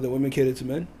women more than women cater to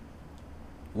men?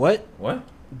 What? What?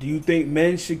 Do you think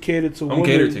men should cater to women? I'm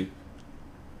catered to.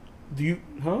 Do you?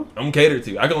 Huh? I'm catered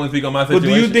to. I can only speak on my But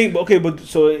situation. do you think? Okay, but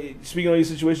so speaking on your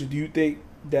situation, do you think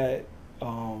that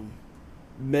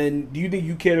men? Do you think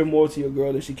you cater more to your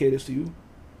girl than she caters to you,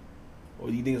 or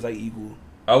do you think it's like equal?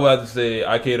 I would have to say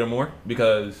I cater more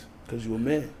because You're a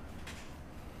man.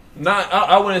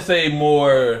 I wouldn't say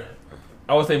more.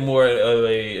 I would say more of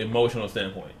a emotional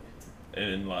standpoint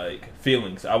and like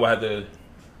feelings. I would have to.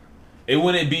 It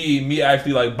wouldn't be me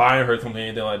actually like buying her something,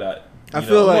 anything like that. I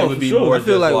feel like it would be sure. more I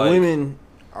feel just like women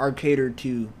are catered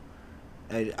to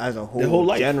as a Their whole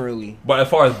life. generally. But as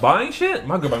far as buying shit,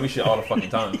 my girl buy me shit all the fucking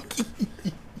time.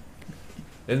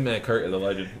 This man Kurt is a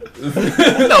legend.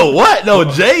 No, what? No,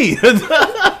 Jay.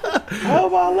 How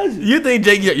about a legend? You think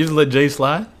Jay? You just let Jay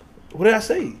slide? What did I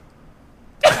say?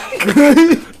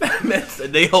 Man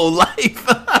said they whole life.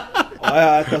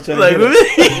 I thought you Like, had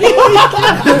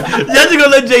y'all just gonna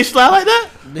let Jay slide like that?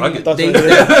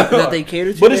 That they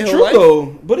cater to. But it's their true whole life? though.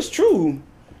 But it's true.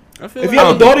 I feel If like, you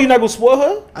have a daughter, you're not gonna spoil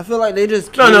her. I feel like they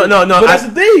just No. But that's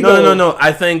the thing, No, though. no.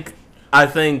 I think I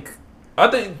think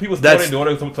people spoil That's- their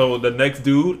daughter so the next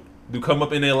dude to come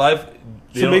up in their life.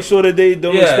 So make sure that they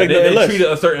don't respect they nothing less. treat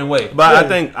it a certain way. But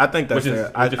Yeah. I think that's Which is,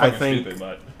 fair. which is I fucking think stupid,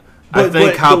 but I But-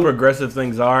 think but how the- progressive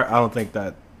things are. I don't think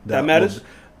that matters.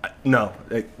 No.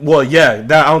 Well, yeah.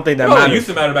 That I don't think that No, it matters. used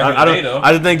to matter back in I the don't. day, though.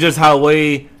 I just think just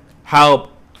how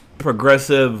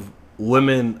progressive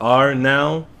women are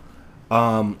now.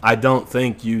 I don't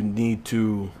think you need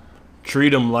to treat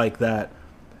them like that.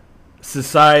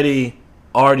 Society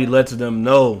already lets them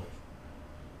know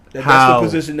That's how- the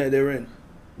position that they're in.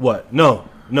 what. No.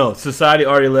 Society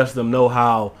already lets them know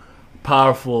how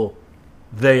powerful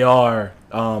they are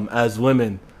as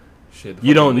women. shit.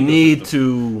 You don't legal need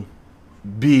system.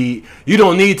 you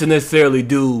don't need to necessarily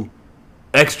do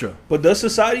extra. But does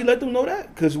society let them know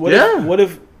that? Because Yeah. what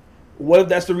if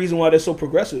that's the reason why they're so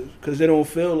progressive? Because they don't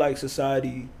feel like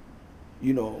society,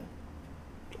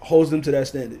 holds them to that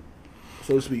standard,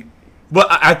 so to speak. But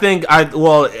I think I You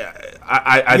know what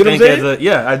I'm think saying?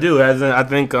 I do I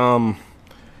think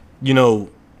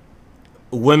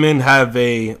women have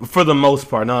for the most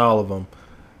part, not all of them.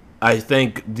 I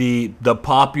think the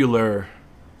popular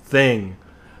thing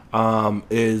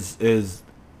is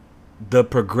the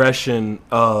progression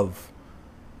of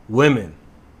women.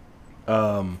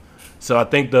 So I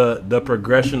think the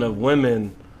progression of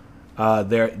women,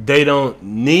 they don't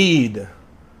need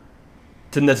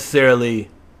to necessarily,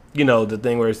 the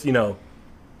thing where it's,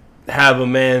 have a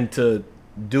man to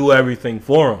do everything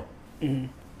for them.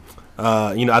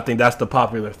 I think that's the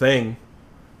popular thing,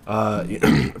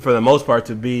 for the most part,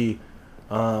 to be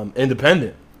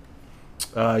independent.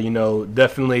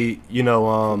 Definitely,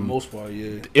 Most part,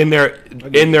 yeah. in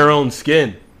their own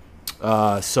skin.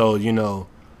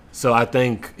 So I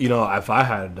think, if I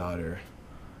had a daughter,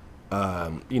 I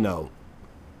don't know.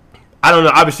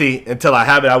 Obviously, until I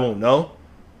have it, I won't know.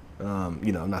 I'm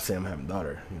not saying I'm having a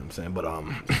daughter, you know what I'm saying, but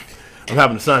I'm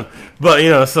having a son.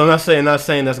 But so I'm not saying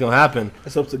that's gonna happen.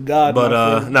 It's up to God.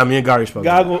 But me and Gary spoke.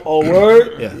 God go, oh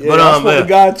word. Yeah. Yeah, But, I spoke yeah. to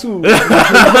God too.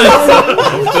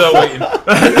 I'm still waiting.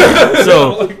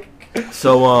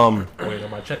 So Waiting on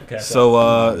my check cash.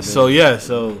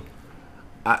 So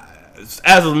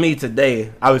as of me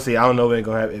today, obviously I don't know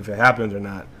if it happens or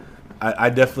not. I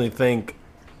definitely think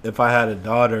if I had a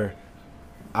daughter,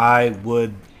 I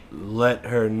would let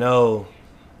her know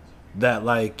that,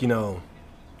 like, you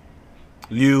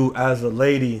as a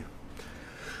lady,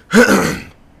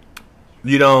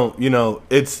 you don't,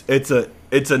 it's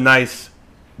a nice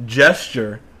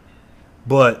gesture,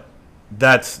 but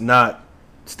that's not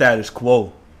status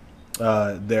quo.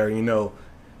 There,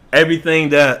 everything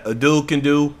that a dude can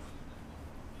do,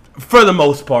 for the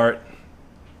most part,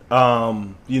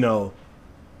 y'all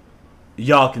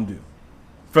can do,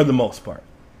 for the most part.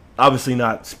 Obviously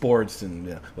not sports and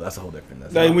well, that's a whole different.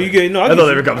 That's Like, when you get that's a whole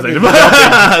different conversation.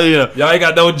 Y'all ain't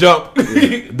got no jump.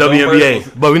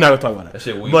 WNBA, but we're not gonna talk about that. That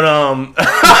shit weak.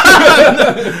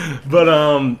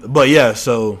 But yeah.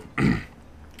 So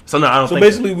no, I don't. So think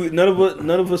basically, none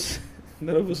of us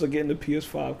are getting the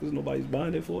PS5 because nobody's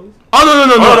buying it for us. Oh no.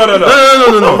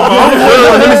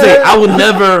 Let me say, I would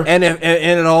never. and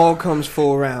it all comes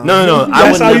full round. No.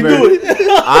 That's how you do it.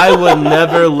 I would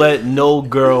never let no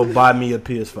girl buy me a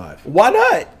PS5 Why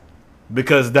not?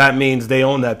 because that means they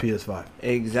own that PS5.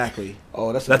 Exactly.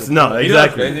 Oh, that's That's a good no, point. You know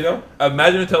what's exactly. crazy though?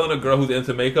 Imagine telling a girl who's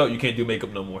into makeup you can't do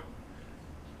makeup no more.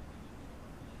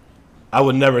 I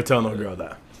would never tell no girl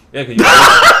that. Yeah, cause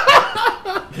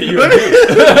you. You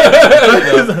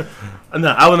agree. No,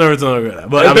 I would never tell her that.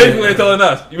 But That's I basically mean, they're telling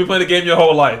us, you've been playing the game your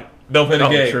whole life. Don't play the Oh,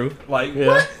 game. true. Like,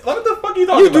 Yeah. what the fuck are you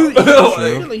talking You do. about?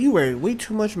 You're like, you wear way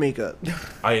too much makeup.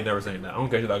 I ain't never saying that. I don't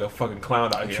care if you're like a fucking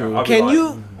clown out here. True. I'll be Can like,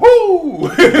 you? Woo!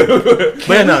 but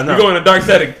yeah, no. You go in a dark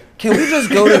setting. Can we just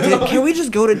go to? Can we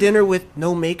just go to dinner with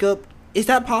no makeup? Is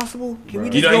that possible? Can we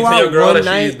You just don't go even tell your out girl one that,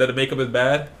 night? that the makeup is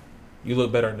bad. You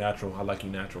look better natural. I like you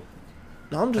natural.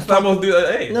 No, I'm just That's how talking. most do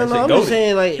that. Hey, No, that no, shit I'm goated. just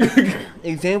saying like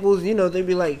examples. You know, they'd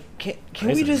be like, can we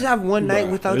Listen, just have one night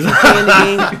bruh. without you playing the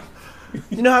game?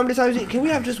 You know how many times? Can we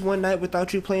have just one night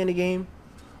without you playing the game?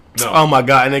 No. Oh my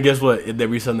god! And then guess what? They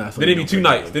reset that. Then it be 2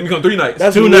 nights. Then it become 3 nights.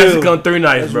 That's Two real. nights become 3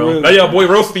 nights, That's bro. real. Now your boy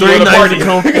roasting you 3 at the nights party.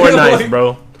 become 4 nights, Like,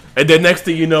 bro. And then next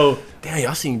thing you know, damn,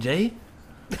 y'all seen Jay?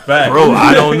 Fact. Bro,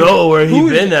 I don't know where he Who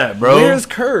is- been at, bro. Where's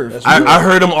Curve? That's real. I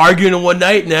heard him arguing in one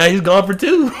night. Now he's gone for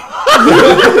 2.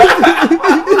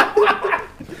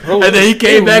 Bro, And then he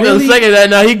came it back on really- the second night.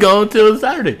 Now he gone till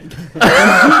Saturday.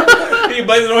 He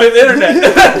blames it on his internet.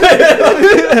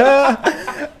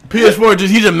 PS4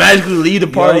 he just magically leave the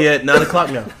party at 9 o'clock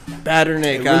now.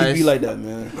 Batternate, it really guys. be like that,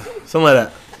 man. Something like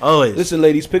that. Always. Listen,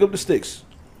 ladies, pick up the sticks.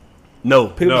 No.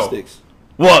 Pick up No. the sticks.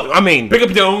 Well, I mean, Pick up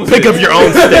your own. pick up your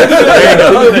own stick. There you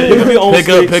go. Pick up your own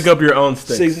sticks. Pick up your own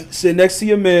sticks. Sit next to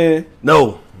your man.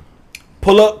 No.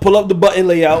 Pull up the button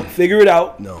layout. Figure it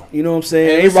out. No. You know what I'm saying?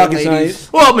 Hey, Ain't listen, rocket ladies.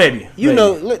 science. Well, maybe. You Maybe.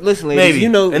 know, listen, ladies. Maybe. You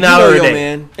know, An you hour know a your day.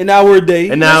 man. An hour a day.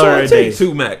 An That's hour all a it day. takes.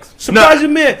 2 max. Surprise your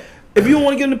man. If you don't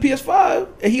want to give him the PS5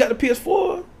 and he got the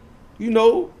PS4, you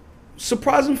know,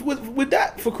 surprise him with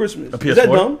that for Christmas. A Is that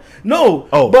PS4? dumb? No.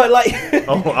 Oh. But like,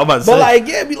 Oh, I'm about to but say. like,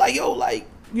 yeah, be like, yo, like,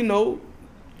 you know,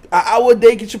 an hour a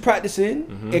day get your practice in,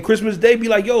 Mm-hmm. and Christmas Day be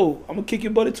like, yo, I'm gonna kick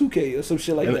your butt at 2K or some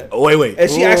shit like that. Wait. And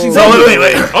she actually So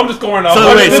wait. I'm just going off.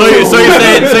 So wait. So you're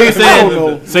I don't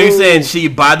know. saying so you're saying she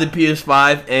buy the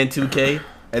PS5 and 2K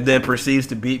and then proceeds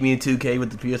to beat me in 2K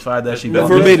with the PS5 that she bought.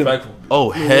 Verbatim.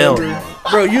 Oh hell no!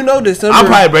 Bro, you know December. I'll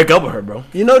probably break up with her, bro.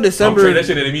 You know I'm December. trading that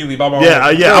shit immediately by my Yeah,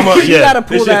 own. yeah. I'm a, She yeah. gotta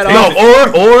pull This that shit off.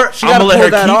 No, or She I'm gotta gonna let pull her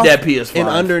that keep off that PS5 in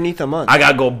underneath a month. I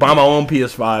gotta go buy my own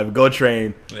PS5, go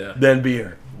train, Yeah. then be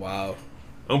her. Wow.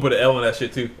 I'm gonna put an L on that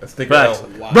shit too. A sticker Facts. L.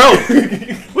 Wow. Bro,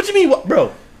 what you mean, what,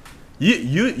 bro?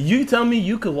 You tell me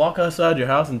you could walk outside your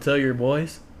house and tell your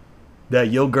boys that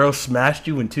your girl smashed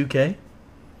you in 2K?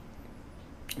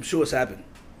 I'm sure it's happened.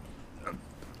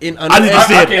 in I need to and-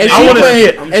 see it. and I she want to played- see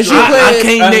it. And she I played.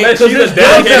 can't name. Unless she's a Girls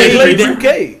dedicated that play streamer.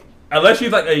 2K. Unless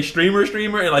she's like a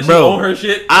streamer, and like she Bro, own her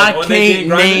shit. I like, on that game can't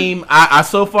grinding. name. I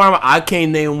so far I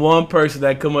can't name one person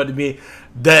that come up to me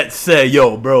that said,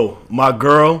 "Yo, bro, my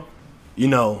girl, you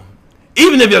know,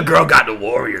 even if your girl got the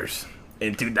Warriors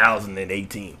in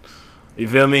 2018, you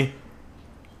feel me?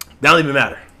 That don't even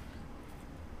matter.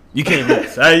 You can't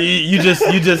lose. You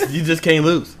just can't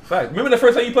lose. Fact. Remember the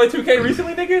first time you played 2K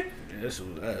recently, nigga? Yeah, this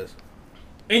was ass.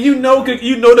 And you know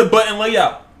the button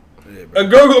layout. Yeah, bro. A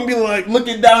girl gonna be like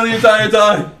looking down the entire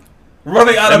time,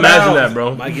 running out of Imagine bounds. that,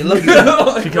 bro. Might get lucky.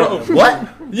 Like, bro, What?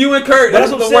 you and Kurt.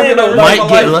 That's what I'm saying, though. Might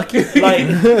get lucky? Like,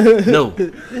 No,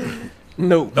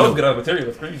 No. That was good on material.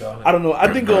 That's crazy, though. I don't know.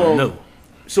 I think no.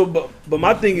 So, but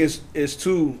my thing is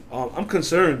too. I'm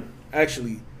concerned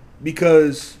actually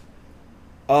because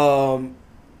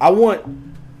I want.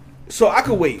 So I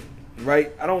could wait,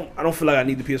 right? I don't feel like I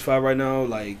need the PS5 right now.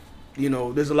 Like, you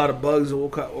know, there's a lot of bugs or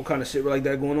all kind of shit like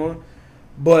that going on,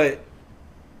 but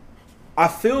I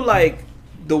feel like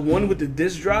the one with the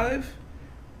disc drive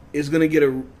is gonna get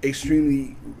a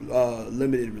extremely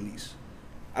limited release.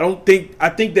 I think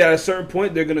that at a certain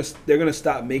point they're gonna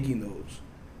stop making those,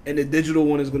 and the digital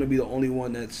one is gonna be the only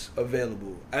one that's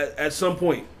available at some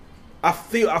point. I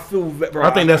feel. Bro,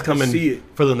 I think that's can coming See it.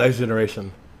 for the next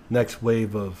generation, next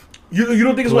wave of. You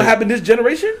don't think it's gonna happen this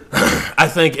generation? I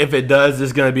think if it does,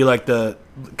 it's gonna be like the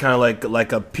kind of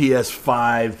like a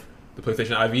PS5, The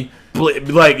PlayStation IV,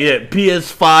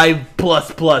 PS5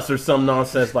 plus or some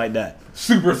nonsense like that.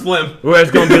 super slim. Where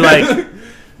it's gonna be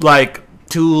like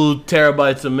 2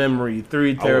 terabytes of memory,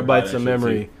 3 I would buy terabytes that of shit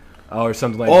memory, or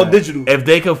something like All that. digital. If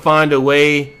they could find a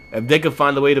way, to make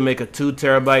a 2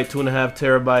 terabyte, 2.5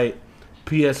 terabyte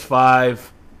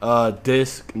PS5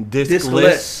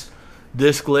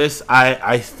 discless,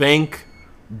 I think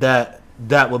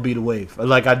that would be the wave.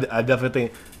 Like I definitely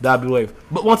think that'd be the wave.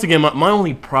 But once again, my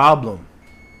only problem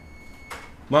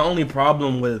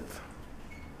with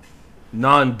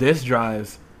non-disc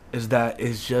drives is that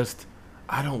it's just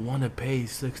I don't want to pay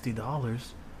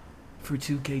 $60 for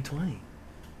 2K20.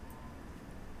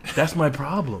 That's my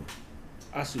problem.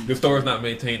 I see. The store is not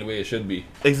maintained the way it should be.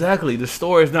 Exactly. The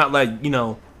store is not like, the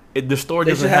store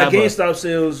They doesn't should have have GameStop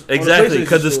sales. exactly,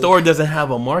 because the store. store doesn't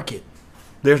have a market.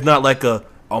 There's not like a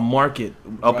a market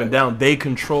up Right. and down. They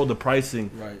control the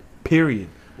pricing. Right. Period.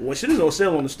 When shit is on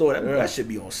sale on the store, that shit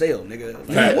be on sale, nigga.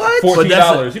 Fact. What? $14. But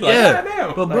that's You be like, yeah.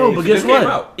 goddamn. But bro, Like, but shit guess just came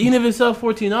what? out. Even if it sells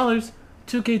 $14,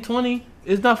 2K20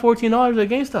 is not $14 at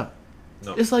GameStop.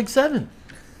 No. It's like $7.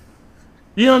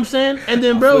 You know what I'm saying? And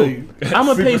then, I bro, feel you. I'm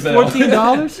gonna pay Super sale.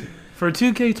 $14 for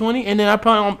 2K20, and then I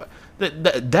probably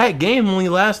that game only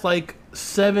lasts like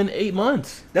 7-8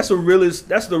 months, That's the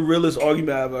realest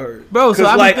argument I ever heard. bro. So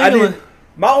 'Cause, I like I thinking,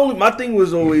 did my thing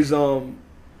was always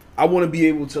I want to be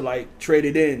able to like trade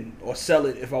it in or sell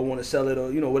it if I want to sell it,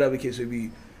 or whatever the case may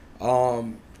be.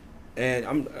 And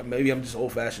I'm just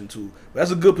old fashioned too. But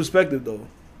that's a good perspective though.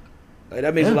 Like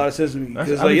that makes a Yeah. lot of sense to me. That's-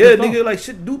 Because I like mean, yeah, good nigga, thought. like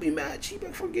shit do be mad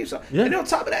cheap from GameStop. Yeah. And then on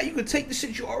top of that, you could take the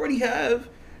shit you already have,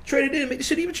 trade it in, and make the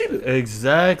shit even cheaper.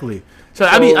 exactly. So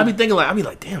So- I be thinking like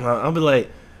damn. I'll be like,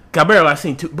 Cabrera, I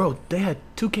seen bro. They had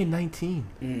 2K19.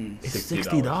 It's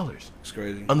 $60 It's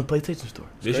crazy. on the PlayStation Store.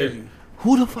 This Crazy. year.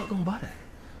 Who the fuck gonna buy that?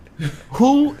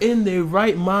 Who in their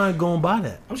right mind gonna buy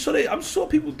that? I'm sure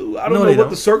people do. I don't No, know they what don't.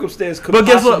 the circumstance could But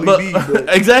guess what? possibly But be.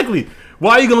 But exactly.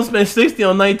 Why are you gonna spend 60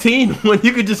 on 19 when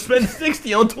you could just spend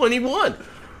 60 on 21?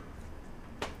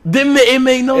 Then it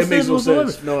make no It sense makes no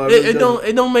whatsoever. sense. No, it really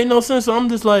it don't make no sense. So I'm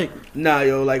just like, nah,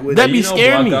 yo, like with That You be know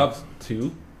scaring me. Black Ops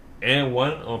 2 and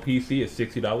 1 on PC is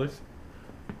 $60.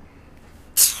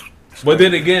 But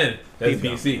then again, that's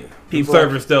People- PC. people-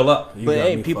 Server's still up. you But got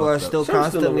hey, me people are fucked up. still Some still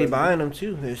constantly around. buying them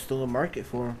too. There's still a market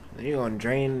for them. They gonna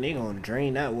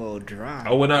drain that well dry.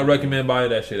 I would not recommend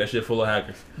buying that shit. That shit full of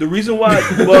hackers. the reason why,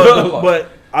 but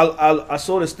I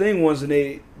saw this thing once and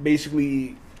they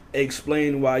basically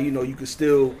explained why you could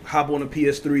still hop on a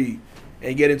PS3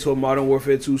 and get into a Modern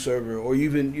Warfare 2 server or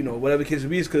even whatever the case may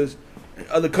be, is because in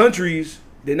other countries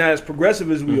they're not as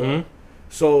progressive as we are. Mhm.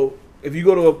 So if you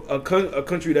go to a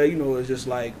country that is just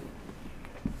like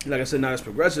I said, not as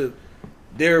progressive,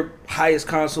 their highest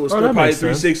console is Oh, still that probably makes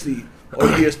sense. 360 or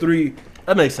PS3.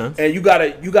 That makes sense. And you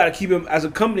gotta keep them as a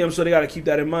company. I'm sure they gotta keep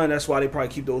that in mind. That's why they probably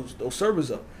keep those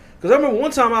servers up. Because I remember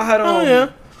one time I had Oh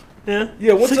yeah.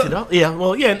 yeah, what's $60. up? Yeah.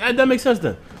 Well, yeah. That makes sense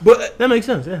then. But That makes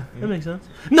sense. Yeah. That makes sense.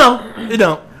 No, it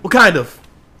don't. Well, kind of.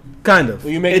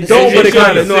 Well, you make It the don't, decision- but it should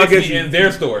kinda- be no, I get 60 you. in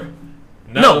their store.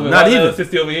 No, not even.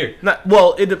 60 over here. Not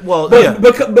well. but, Yeah.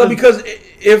 but because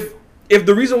if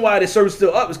the reason why the server's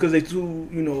still up is because they too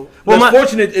Well, less my-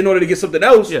 fortunate in order to get something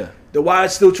else. Yeah. Then why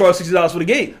still charge $60 for the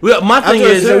game? Well, my thing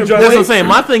After a is, certain that's what I'm point- saying.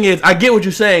 My thing is, I get what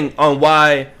you're saying on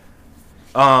why,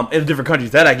 in different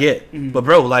countries. That I get. Mm-hmm. But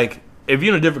bro, like, if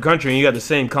you're in a different country and you got the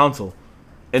same console,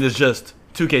 and it's just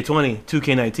 2K20,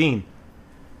 2K19,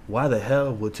 why the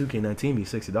hell would 2K19 be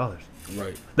 $60?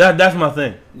 Right. That's my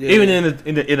thing. Yeah. Even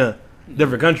in a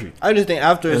different country. I just think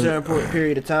after a And- certain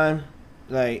period of time,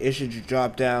 like it should just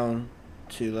drop down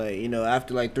to like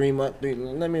after like 3 months.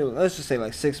 Let's just say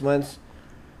like 6 months,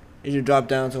 it should drop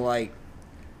down to like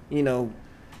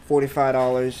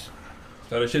 $45.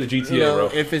 So that shit is GTA, bro.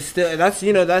 If it's still that's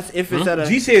if it's at a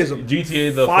GTA is a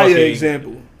GTA the fire fucking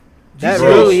example. that Bro,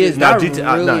 really is Nah, not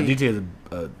GTA, really. nah, GTA is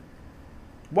a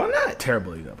Why not?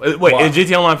 terrible example. Wait, Why? is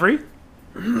GTA Online free?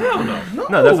 No.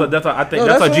 No, that's what I think. No,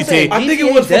 that's what what I'm saying. GTA. I think it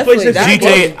GTA was for definitely- PlayStation. that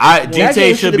GTA, was- GTA that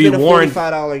game should have be been a warned.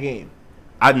 $45 game.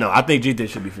 I think GTA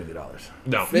should be $50.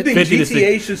 No. You think 50 to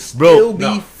GTA 60. should Bro, still be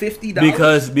no.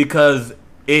 $50? Because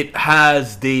it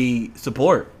has the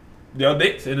support. The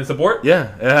updates and the support?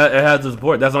 Yeah, it has the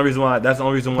support. That's the only reason why. That's the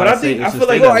only reason why. But I say think- it I should feel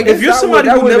like- stay Well, that I way. guess you're somebody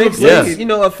who never make played sense, it.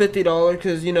 a $50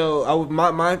 because my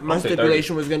I'll say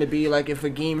stipulation was gonna be like if a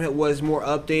game was more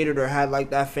updated or had like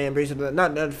that fan base,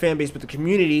 not the fan base but the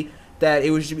community, that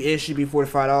it should be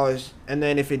 $45, and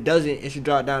then if it doesn't, it should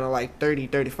drop down to like 30,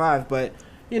 35. But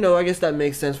I guess that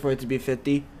makes sense for it to be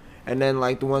 50, and then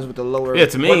like the ones with the lower. Yeah,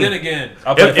 to me. But then again,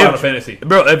 I'll play If- Final if- Fantasy.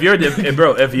 Bro, if you're But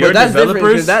that's different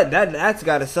developers, because that's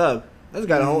got a sub. That's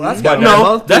got a whole. That's got No, a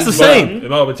monthly that's the sub. same.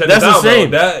 No, but check That's this the out, bro.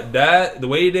 same. That the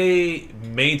way they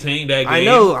maintain that game. I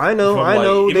know. from, like,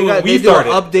 They even when we do an started,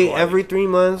 update like, every 3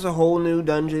 months, a whole new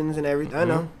dungeons and everything. I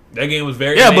know. That game was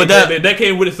very. Yeah, but that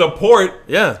came with the support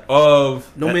yeah.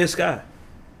 of. No Man's Sky.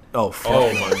 Oh, fuck.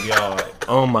 Oh my god!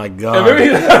 Oh my god.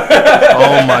 Remember-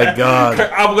 Oh my god.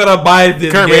 I'm gonna buy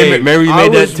this Kurt, game. remember you I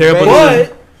made that was terrible ready.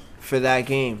 decision? But For that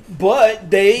game,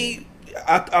 they,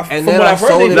 and from then what I I've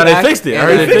sold heard, it Now they, they back, fixed it. I and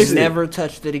heard I they fixed it. never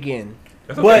touched it again.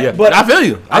 That's okay. but Yeah. but I feel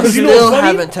you. I Because you know still what's funny?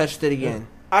 haven't touched it again.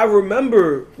 I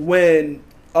remember when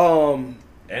Anthem.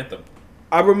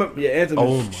 Anthem.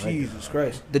 Oh is- my Jesus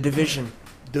Christ. The Division.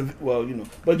 Well,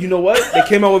 but you know what? They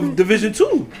came out with Division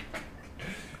 2.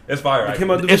 It's fire. They Right?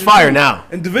 came out It's Division fire 2. now.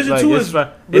 And Division Like, 2 it's is fi- in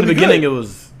really the beginning good.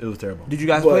 it was terrible. Did you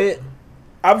guys But- play it?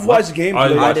 I've watched gameplay. I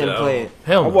I watched didn't it, play it.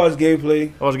 Hell I no. watched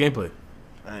gameplay. I watched gameplay.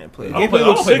 I ain't played. I don't Gameplay play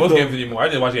looks sick, most though. games anymore. I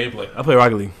just watch gameplay. I play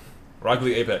Rocket League. Rocket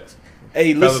League, Apex.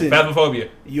 Hey, listen, Phasmophobia.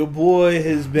 your boy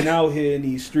has been out here in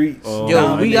these streets. Oh,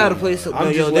 Yo, we nigga. gotta play some. I'm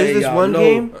Yo, just there's letting this y'all one know.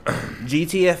 game,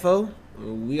 GTFO.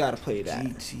 We gotta play that.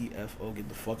 GTFO, get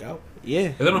the fuck out. Yeah.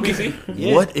 Is that on PC?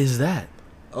 Yeah. What is that?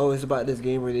 Oh, it's about this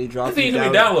game where they I drop think you you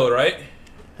told down. me download, right?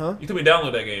 Huh? You told me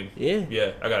download that game. Yeah.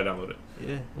 Yeah, I gotta download it.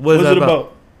 Yeah. What is What's that it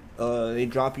about? about? They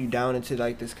drop you down into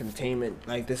like this containment,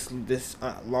 like this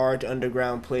large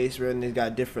underground place where they've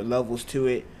got different levels to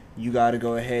it. You got to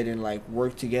go ahead and like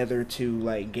work together to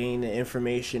like gain the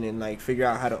information and like figure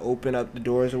out how to open up the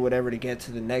doors or whatever to get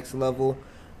to the next level.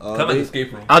 Kind of like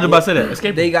escape room. I was about to say that.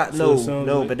 Escape. They got So it sounds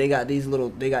like- but they got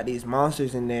these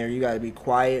monsters in there. You got to be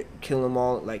quiet, kill them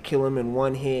all, like kill them in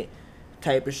one hit,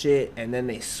 type of shit, and then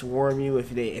they swarm you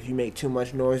if you make too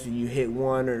much noise. You hit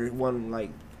one or one like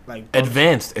bumps.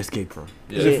 Advanced escape room.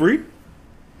 Is it free?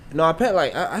 No,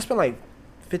 I spent like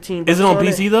 15. Is it bucks on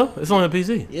PC though? It's only on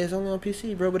PC. Yeah, it's only on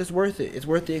PC, bro, but it's worth it. It's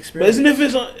worth the But experience. isn't if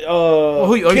it's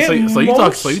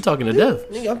on? So you talking to Dev?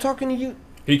 Nigga, I'm talking to you.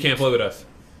 He can't play with us.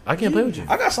 I can't play with you.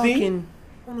 I got Steam.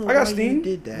 don't know I got why Steam, you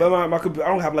did that. but my I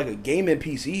don't have like a gaming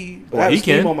PC. But I Well, have he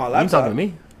Steam can. on my You laptop. talking to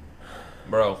me?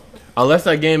 Bro, Unless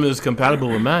that game is compatible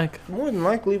with Mac. More than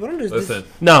likely, but I'm just listen.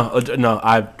 No.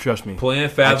 I trust me. Playing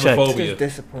checked. Phasmophobia. just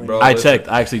disappointed. Bro. I listen. checked.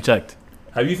 I actually checked.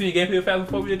 Have you seen gameplay of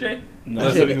Phasmophobia, Jay? No, That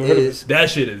I've shit never even heard of it. is. That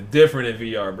shit is different in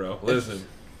VR, bro. Listen.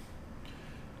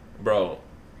 Bro.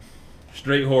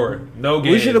 Straight horror. No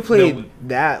game. We should have played No,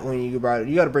 that when you brought it.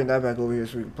 You got to bring that back over here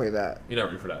so we can play that. you're not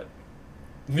ready for that.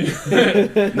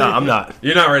 No, I'm not.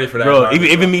 You're not ready for that. Bro,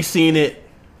 Sorry. even me seeing it,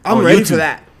 I'm on ready YouTube, for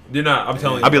that. You're not. I'm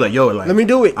telling you. I'll be like, yo, like, Let me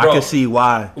do it. I Bro. can see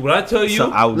why. When I tell you,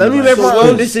 So I would Let be me like, make my So own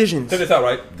what? decisions. check this out,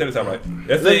 right? Check this out, right?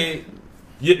 Let's say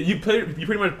you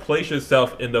pretty much place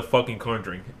yourself in the fucking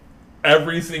Conjuring.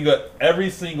 Every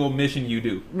single mission you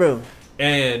do, Bro,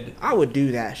 and I would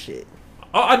do that shit.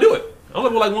 I do it. I'm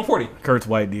level like 140. Kurt's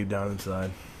white deep down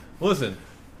inside. Listen,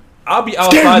 I'll be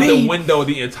outside the me. window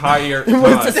the entire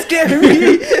What's time,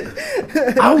 scary?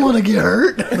 I want to get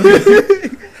hurt.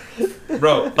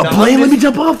 bro. A plane, let me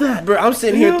jump off that. Bro, I'm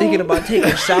sitting here thinking about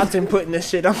taking shots and putting this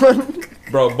shit on.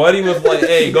 Bro, Buddy was like,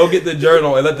 "Hey, go get the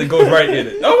journal and let the ghost write in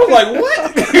it." I was like,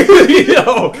 "What?"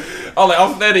 Yo, I'm like,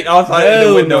 I'm standing outside in the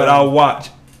Hell window no. and I'll watch.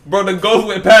 Bro, the ghost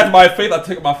went past my face. I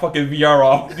took my fucking VR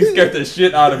off. You scared the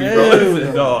shit out of me, bro. Hell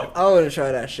Listen, dog. I want to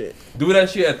try that shit. Do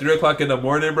that shit at 3 o'clock in the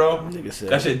morning, bro. Nigga said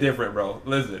That shit different, bro.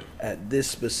 Listen. at this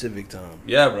specific time.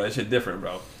 Yeah, bro. That shit different,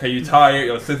 bro. Hey, you tired?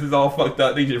 Your senses all fucked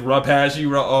up. They just run past you,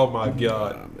 bro. Oh my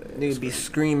god. Niggas be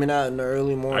screaming out in the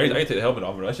early I morning. can take the helmet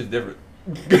off, bro. That shit's different.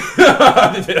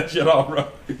 I just take that shit off, bro.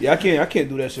 Yeah, I can't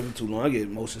do that shit for too long. I get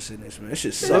motion sickness, man. That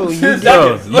shit Bro, sucks. you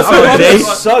Yo, Listen, Jay- It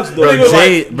sucks, though. Bro, Nigga,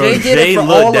 Jay Jay for all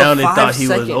looked of down and 5 thought he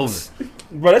was seconds. over.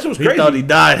 Bro, that shit was He crazy. thought he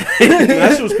died.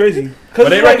 That shit was crazy. 'Cause But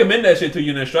they it's like- recommend that shit to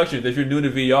you in instructions. If you're new to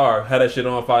VR, have that shit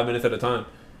on 5 minutes at a time.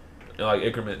 In like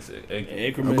increments.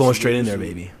 I'm going straight in there,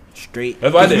 baby. Straight.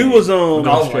 That's why I 'Cause did. we was I was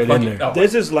like, straight fuck in it. there. I was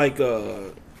There's this like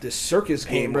this circus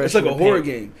game. Paintbrush It's like a with horror paint.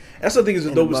 game. That's the thing is the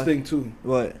In the dopest butt. thing too.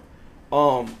 What?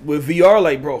 With VR,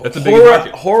 like bro, That's the biggest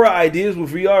market. horror ideas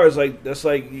with VR is like that's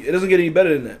like it doesn't get any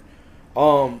better than that.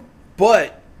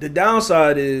 But the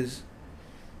downside is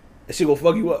that shit gonna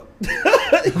fuck you up.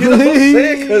 You know what I'm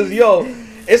saying? Because yo,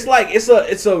 it's like it's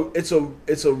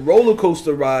a roller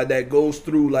coaster ride that goes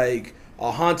through like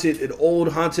an old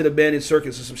haunted abandoned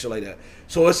circus or some shit like that.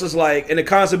 So it's just like, and the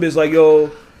concept is like,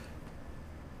 yo,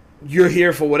 you're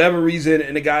here for whatever reason,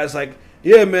 and the guy's like,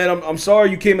 yeah, man, I'm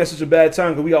sorry you came at such a bad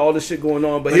time because we got all this shit going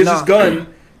on, but here's nah. this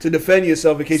gun to defend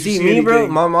yourself in case you See see me, anything. bro.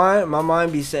 My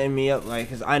mind be setting me up like,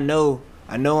 cause I know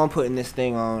I'm putting this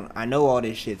thing on. I know all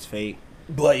this shit's fake.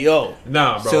 But yo,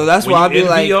 Nah, bro. So that's When why you I'll be in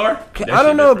like, VR, that I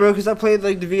don't shit know, different. bro, cause I played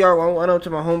like the VR. I went up to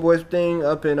my homeboy's thing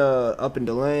up in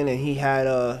Deland, and he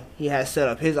had set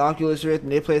up his Oculus Rift,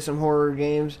 and they played some horror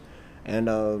games, and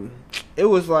it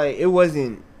was like it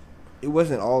wasn't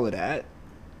all of that.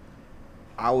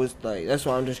 I was like, that's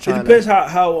why I'm just it trying. depends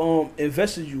how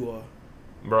invested you are.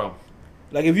 Bro.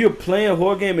 Like if you're playing a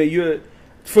horror game and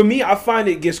for me, I find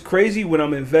it gets crazy when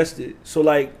I'm invested. So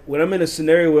like when I'm in a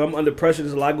scenario where I'm under pressure,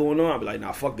 there's a lot going on. I'll be like,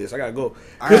 nah, fuck this, I gotta go.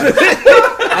 I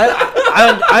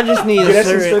just need Yeah, a that's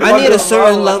certain. straight I need up a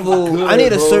certain I'm level. good, I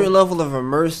need a bro. certain level of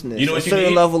immersiveness. You know a what you certain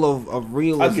need? level of I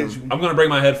realism. get you. I'm gonna bring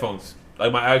my headphones.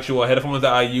 Like my actual headphones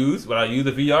that I use when I use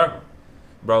the VR.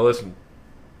 Bro, listen.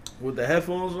 With the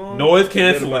headphones on, Noise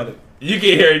forget about canceling. it. You can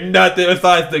hear nothing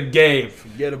besides the game.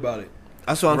 Forget about it.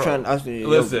 That's what I'm Bro, trying. I was,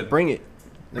 listen. bring it.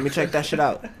 Let me check that shit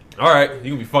out. Alright,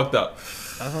 you gonna be fucked up.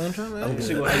 That's what I'm trying to. This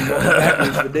shit gonna have you walking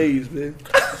backwards for days, man.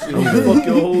 Shit gonna fuck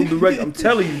your whole direct. I'm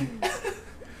telling you.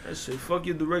 That shit, fuck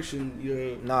your direction.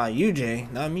 Yeah. Nah, you Jay,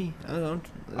 not me. I don't.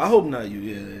 I hope not you.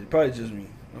 Yeah, probably just me.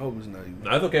 I hope it's not you.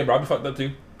 Nah, it's okay, bro. I be fucked up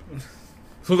too.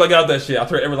 As soon as I get out that shit, I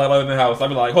turn every light on in the house. I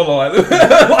be like, hold on,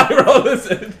 like, bro,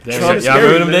 listen. Damn, Trump's y'all scary,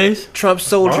 remember them man. days? Trump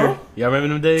soldier. Huh? Y'all remember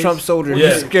them days? Trump soldier. Yeah.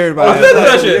 Yeah. Scared I about was listening to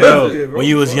it. that shit. Bro, Yeah, bro. when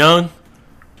you was young,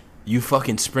 you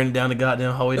fucking sprinted down the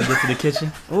goddamn hallway to get to the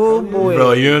kitchen. Oh boy.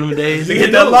 Bro, you remember them days? You You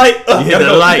hit that light. hit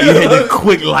the light. You hit the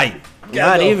quick light.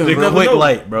 Not even, The bro. quick know.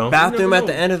 light, bro. Bathroom never at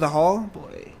the know. end of the hall.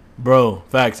 Boy. Bro,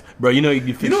 facts. Bro, you know you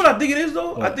You know what I think it is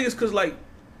though? What? I think it's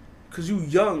cause you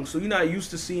young, so you're not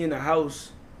used to seeing the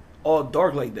house all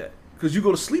dark like that. Cause you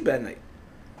go to sleep at night.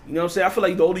 You know what I'm saying? I feel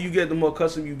like the older you get, the more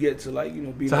accustomed you get to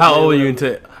being. So like, how hey, old were you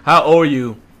whatever. how old were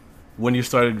you when you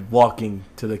started walking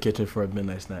to the kitchen for a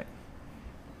midnight snack?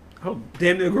 Oh,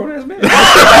 damn near grown ass man.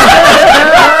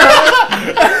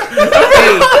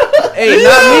 Hey,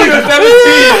 not me. Nigga 17,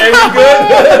 ain't we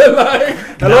good? Like,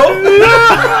 Hello?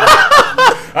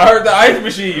 I heard the ice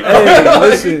machine. Hey,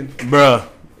 listen. Bruh.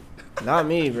 Not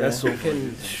me, bro. That's so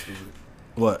Couldn't- funny.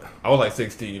 What? I was like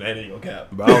 16. I ain't even gonna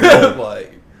cap. Bro, I was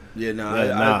Like, Yeah, nah.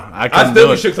 Yeah, nah, I I couldn't still do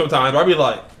be it. shook sometimes. But I be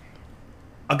like,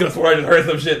 I could have sworn I just heard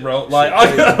some shit, bro. Like,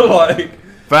 I gotta like,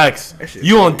 Facts. That shit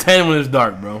You on 10 when it's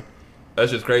dark, bro.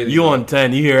 that's just crazy. You bro. on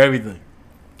 10. You hear everything.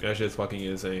 That shit's fucking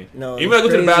insane. No, Even when I go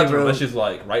it's to the crazy, bathroom, bro. that's just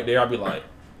like right there. I'll be like,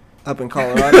 Up in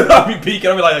Colorado. I'll be peeking.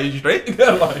 I'll be like, are you straight?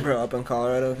 Like, Bro, up in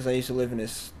Colorado, because I used to live in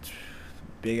this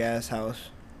big ass house.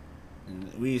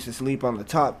 And we used to sleep on the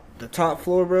top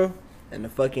floor, bro, and the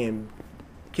fucking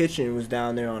kitchen was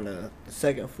down there on the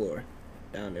second floor,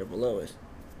 down there below us.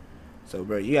 So,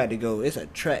 bro, you had to go. It's a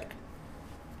trek.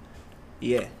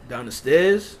 Yeah, Down the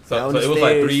stairs. so Down it the was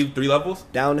like stairs. three levels.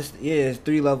 down the it's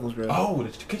 3 levels, bro. Oh, the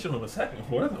kitchen on the second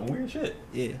floor. That's some weird shit.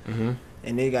 Yeah, Mm-hmm.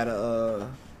 and they gotta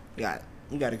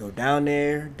you gotta go down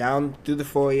there, down through the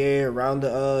foyer, around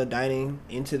the dining,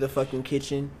 into the fucking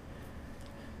kitchen.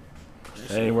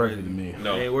 That ain't worth it to me.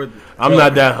 No. Ain't worth it. I'm Bro.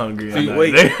 not that hungry. I'm See, not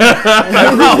wait. there.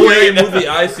 Every scary movie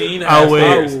I seen I'll has wait.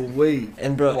 I stairs. will wait.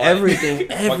 And bro, What? everything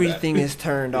Fuck everything is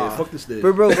turned Yeah, off. fuck the stairs.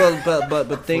 But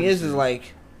but thing is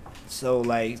like, so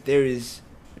like there's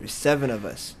 7 of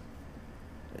us.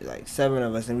 There's like 7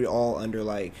 of us, and we all under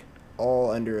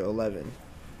 11.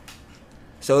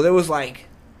 So there was like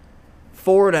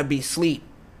 4 that be sleep,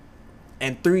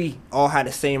 and 3 all had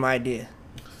the same idea.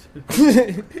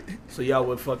 So y'all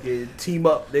would fucking team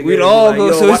up. Nigga, We'd and be all like, go.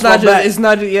 yo, So watch it's my not just back. it's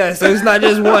not just yeah. So it's not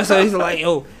just one. So it's like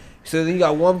yo. So then you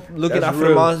got one looking That's out for the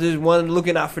real. monsters, one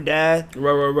looking out for dad,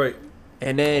 Right.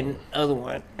 and then other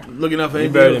one. Looking out for You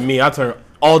anything better else. than me. I turn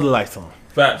all the lights on.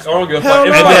 Facts. I don't give a Hell fuck.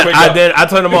 If no. And I then wake up. I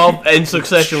turn them off in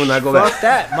succession when I go back. Fuck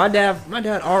that. My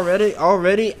dad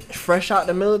already fresh out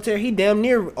the military. He damn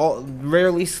near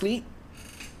rarely sleep.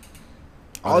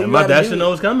 All you My gotta dad do- should know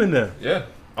what's coming there. Yeah,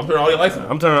 I'm turning all your lights on.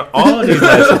 I'm turning all these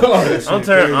lights on.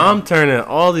 Shit I'm turning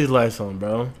all these lights on,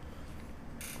 bro.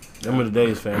 Them were the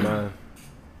days, fam, man.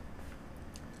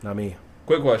 Not me.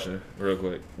 Quick question, real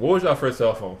quick. What was your first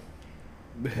cell phone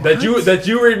that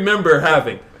you remember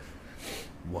having?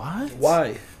 What?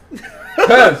 Why?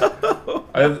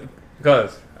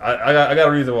 Cause I got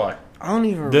a reason why. I don't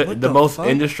even. The what the most fuck?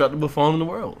 indestructible phone in the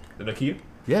world. The Nokia.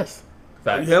 Yes.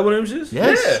 Facts. You had one of them shits?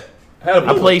 Yes. Yeah. Had a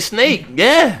I blue play Snake.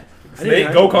 Yeah.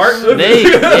 Snake go kart. Snake.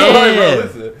 Like, bro, Yeah.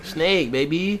 listen. Snake,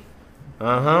 baby. Uh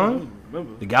I huh. don't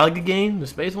remember. The Galaga game, the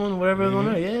space one, whatever is on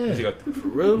there. That shit Yeah. got- For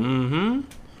real? Mm-hmm.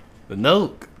 The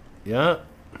Note. Yeah.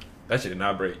 That shit did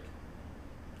not break.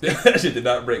 That shit did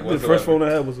not break. The first phone I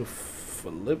had was a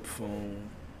flip phone.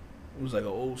 It was like an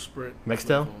old Sprint.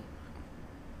 Nextel? flip phone.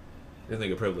 This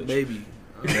nigga privileged. Maybe.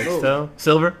 I don't know. Nextel.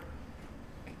 Silver.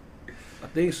 I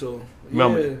think so.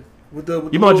 Mama. Yeah. With the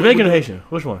You more Jamaican or with the- Haitian?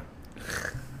 Which one?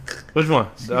 Which one?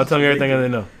 I'll tell me everything I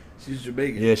didn't know. She's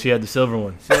Jamaican. Yeah, she had the silver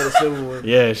one. She had a silver one.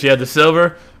 Yeah, she had the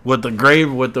silver with the gray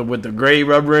with the gray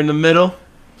rubber in the middle.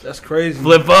 That's crazy.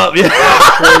 Flip up. Yeah.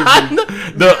 Crazy.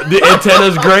 the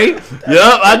antenna's gray.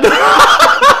 Yep. I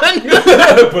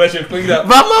know. Put that shit cleaned up.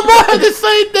 But my mom had the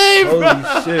same thing, bro.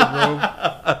 Holy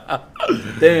shit,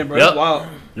 bro. Damn, bro. Yep. That's wild.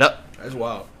 Yep. That's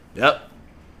wild. Yep.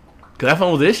 Cause that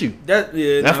phone was the issue. That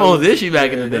yeah. That phone was the issue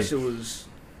back in the day. That shit was.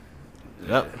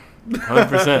 Yep. And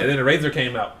 100%. then the Razor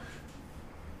came out.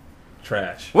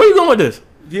 Trash. Where you going with this?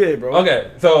 Yeah, bro.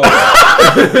 Okay, so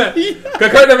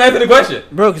concur them answer the question.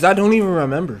 bro. Because I don't even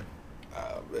remember.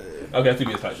 Okay, that's too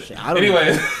type Shit, it. I don't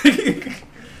Anyways,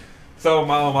 so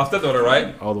my stepdaughter,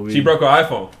 right? All the weed. She broke her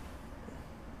iPhone.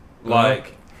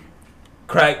 Like,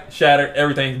 cracked, shattered,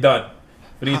 everything's done.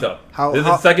 Finito. How- This is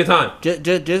how- the second time.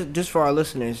 Just for our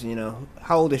listeners, you know,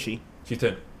 how old is she? She's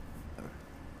 10.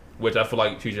 Which I feel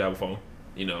like she should have a phone.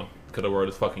 You know, because the world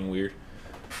is fucking weird.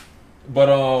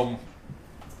 But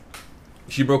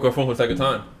she broke her phone for the second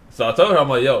time. So I told her, I'm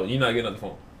like, yo, you're not getting another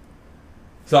phone.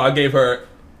 So I gave her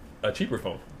a cheaper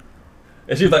phone.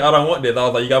 And she was like, I don't want this. I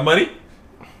was like, you got money?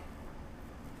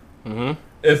 Mm-hmm.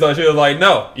 And so she was like,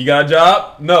 no. You got a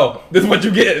job? No. This is what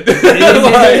you get.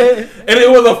 Like, and it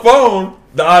was a phone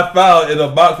that I found in a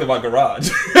box in my garage.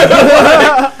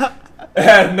 Like, it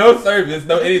had no service,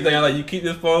 no anything. I'm like, you keep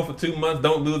this phone for 2 months.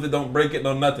 Don't lose it. Don't break it.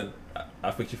 No nothing.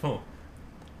 I fix your phone.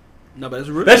 No, but that's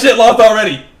real. That shit lost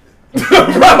already. Bro,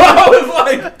 I was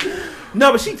like...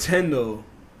 No, but she 10 though.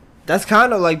 That's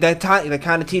kind of like that. That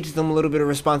kind of teaches them a little bit of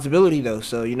responsibility, though.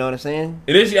 So you know what I'm saying?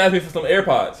 And then she asked me for some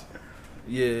AirPods.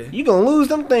 Yeah. You gonna lose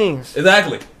them things.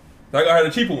 Exactly. So I got her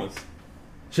the cheaper ones.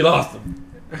 She lost them.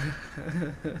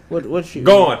 What you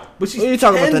Gone. But she's What are you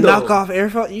talking about? 10 The though. knockoff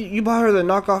AirPods? You bought her the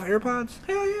knockoff AirPods?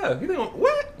 Hell yeah. You think,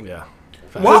 what? Yeah.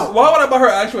 Why would I buy her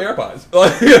actual AirPods?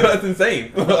 Like, that's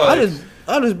insane.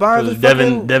 I just buy her the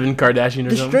Devin fucking Kardashian or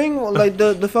the something. string one, like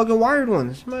the fucking wired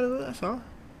ones. Might as well, that's all.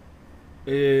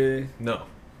 Yeah. No.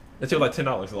 That shit was like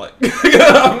 $10. Like,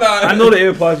 I'm not. I know the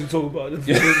AirPods you talk about.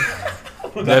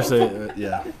 That's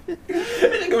yeah.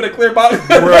 They give it a clear box.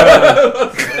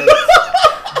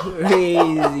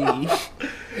 Crazy.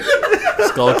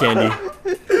 Skull candy.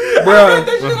 Bro.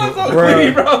 That shit was so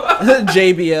pretty, bro.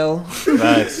 JBL.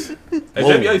 Facts. Hey,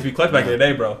 JBL used to be clutch back in the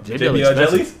day, bro. JBL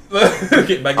jellies.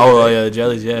 Get back in Oh the day. yeah, the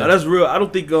jellies. Yeah. Now that's real. I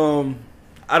don't think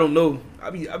I don't know. I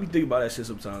be thinking about that shit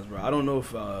sometimes, bro. I don't know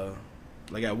if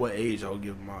like at what age I would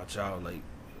give my child like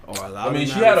I mean,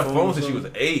 she had a phone since she was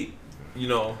 8. You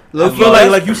know. I feel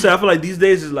like you said, I feel like these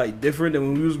days is like different than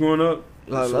when we was growing up.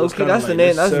 So it's Okay, kinda that's the like name.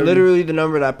 That's necessary. literally the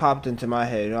number that popped into my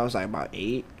head. I was like about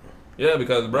 8. Yeah,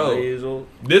 because bro, 8 years old.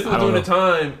 this was I don't during the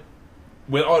time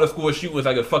when all the school shooting was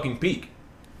like a fucking peak.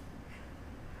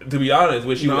 To be honest,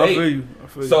 when she No, was I feel 8. you. I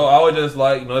feel So you. I was just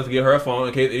like, let's get her a phone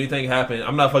in case anything happened.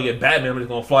 I'm not fucking Batman. I'm just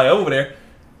gonna fly over there.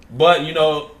 But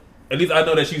at least I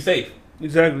know that she's safe.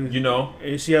 Exactly. You know.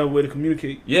 And she had a way to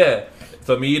communicate. Yeah.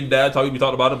 So me and Dad we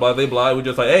talked about it, blah blah blah. We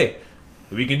just like, hey,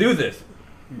 we can do this.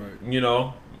 Right. You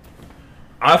know.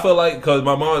 I feel like because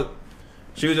my mom,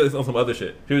 she was just on some other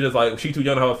shit. She was just like, she too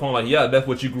young to have a phone. Like, yeah, that's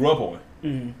what you grew up on.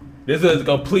 Mm-hmm. This is a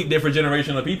complete different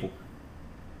generation of people.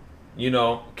 You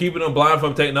know, keeping them blind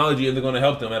from technology isn't going to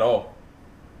help them at all.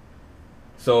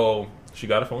 So she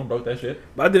got a phone, broke that shit.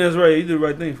 But I think that's right. You did the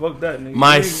right thing. Fuck that, nigga.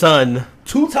 My You ain't- son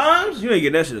 2 times? You ain't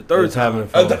getting that shit a third is having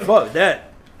time. a phone. Fuck that.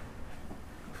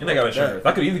 And I got insurance.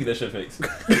 I could easily get that shit fixed.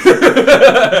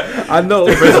 I know.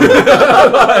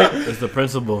 It's the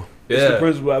principle. It's the principle,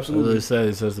 That's what absolutely. it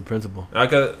says. It says the principle. I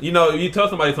could, you tell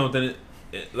somebody something,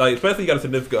 like especially you got a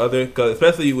significant other, because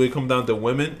especially when it comes down to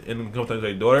women and it comes down to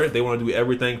their daughter, they want to do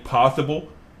everything possible,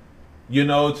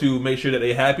 to make sure that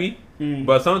they're happy. Mm.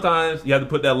 But sometimes you have to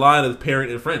put that line as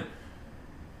parent and friend.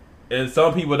 And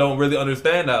some people don't really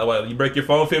understand that. Well, you break your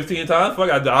phone 15 times, fuck,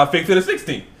 I'll fix it at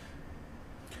 16.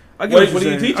 I get What what are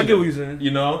you're you saying. teaching I get them? what you're saying.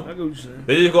 You know, I get what you're saying.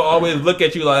 they just gonna always look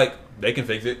at you like they can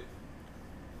fix it.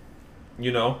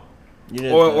 You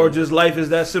just, Or just life is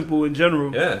that simple in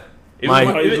general. Yeah. My-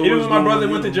 Even when my brother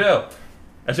went to jail,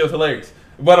 that shit was hilarious.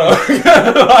 But like,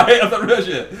 that's the real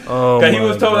shit. Oh Cause he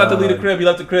was my told not to leave the God. crib. He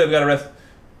left the crib. Got arrested.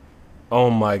 Oh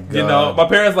my god. You know, my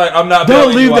parents like, I'm not. Don't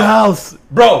bailing leave you the out. house.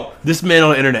 bro. This man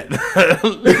on the internet.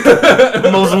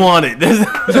 Most wanted.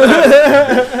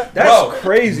 That's Bro.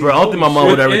 crazy. Bro, I don't think my mom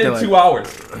would ever Within think 2 like. hours,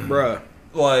 Bruh.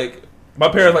 like my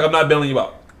parents like, I'm not bailing you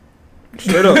out.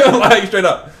 Straight up. Like straight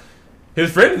up.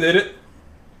 His friends did it.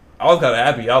 I was kind of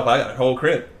happy. I was like, I got a whole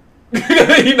crib.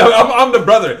 I'm the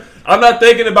brother. I'm not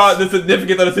thinking about the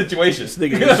significance of the situation. This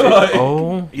nigga is shit. Like,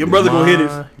 Oh, Your brother gonna hear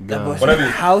this. my that boy God. said, Whatever.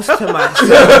 house to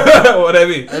myself. what I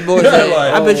mean. That boy said,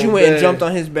 Like, I bet you went man. and jumped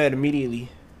on his bed immediately.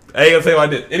 I ain't gonna say what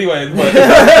I did. Anyways,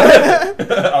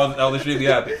 but I was extremely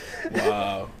happy.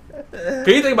 Wow. Can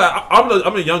you think about it?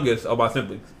 I'm the youngest of my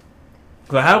siblings.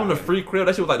 Cause having a free crib,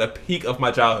 that shit was like the peak of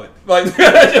my childhood. Like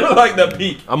that shit was like the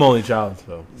peak. I'm only child,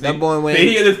 so That boy went.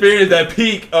 He had experienced that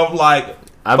peak of like.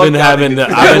 I've fuck been y'all having. niggas.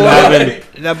 I've been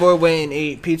having. That boy went and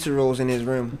ate pizza rolls in his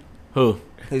room, Who?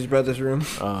 his brother's room.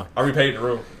 I repaid the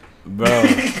room. Bro.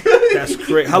 That's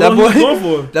crazy. How That long you boy- going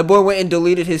for? That boy went and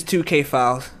deleted his 2K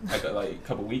files. Like a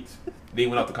couple weeks. Then he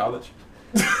went out to college.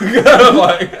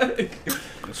 Like,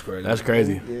 That's crazy. That's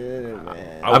crazy. Yeah,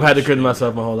 man. I've had to crib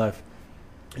myself my whole life.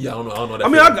 Yeah, I don't know. That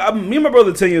I mean, me and my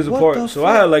brother 10 years What apart, the so fuck?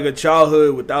 I had like a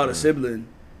childhood without a sibling.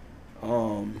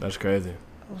 That's crazy.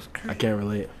 That was I crazy. can't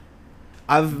relate.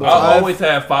 I've I always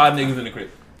had 5 niggas in the crib.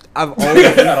 I've always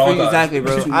At all times. exactly,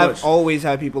 bro. It's too I've much. always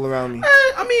had people around me.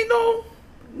 I mean, no.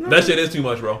 That shit is too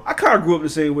much, bro. I kind of grew up the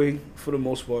same way for the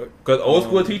most part. Cause old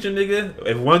school teaching, nigga,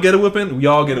 if one get a whipping, we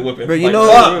all get a whipping. Bro, you like, know,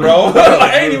 fuck, bro. Like,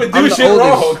 I ain't even I'm do the shit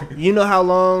oldest. wrong. You know how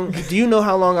long? Do you know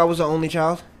how long I was the only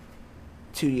child?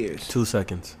 2 years. 2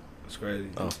 seconds. It's crazy.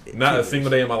 Oh. Not a single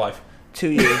day in my life. 2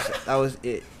 years. That was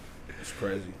it. It's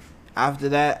crazy. After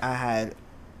that, I had.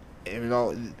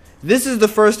 This is the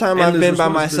first time I've been by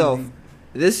myself.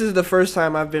 This is the first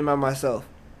time I've been by myself.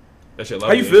 That shit.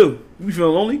 How you feel? You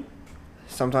feel lonely?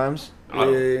 Sometimes. Yeah,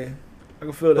 I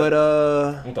can feel that. But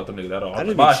I don't talk to niggas at all. I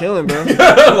just Bye. be chilling, bro.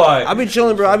 Like, I be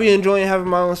chilling, bro. I be enjoying having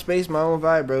my own space, my own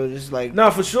vibe, bro. Just like Nah,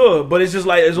 for sure. But it's just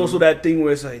like it's also that thing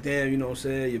where it's like, damn, you know what I'm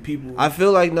saying? Your people. I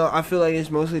feel like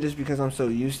it's mostly just because I'm so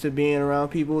used to being around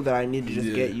people that I need to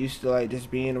just get used to like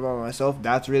just being around myself.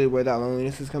 That's really where that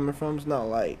loneliness is coming from. It's not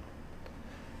like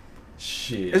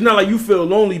shit. It's not like you feel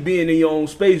lonely being in your own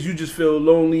space. You just feel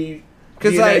lonely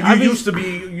because being like that you I be, used to be,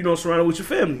 you know, surrounded with your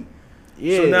family.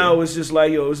 yeah. So now it's just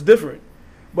like, yo, it's different.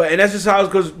 But and that's just how it's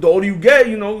because the older you get,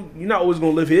 you know, you're not always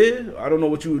gonna live here. I don't know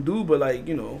what you would do, but like,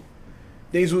 you know,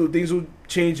 things will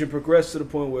change and progress to the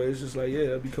point where it's just like, yeah,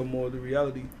 it'll become more of the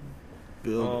reality.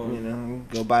 build, you know,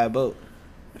 go buy a boat.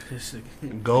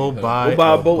 Go buy, Go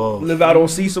buy a boat, live out on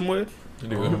sea somewhere.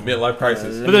 Nigga, midlife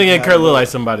crisis. But then again, Kurt look like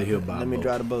somebody he'll buy. Let me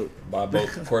drive the boat. Buy a boat,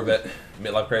 Corvette,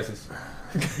 midlife crisis.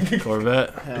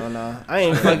 Corvette. Hell no, I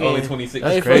ain't fucking. Only 26.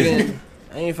 That's crazy.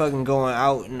 I ain't fucking going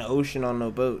out in the ocean on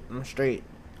no boat. I'm straight.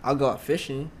 I'll go out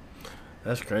fishing.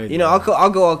 That's crazy. You know, I'll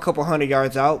go a couple 100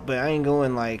 yards out, but I ain't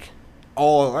going like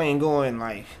I ain't going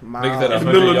like miles. Niggas at In the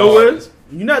 100 middle of nowhere. yards.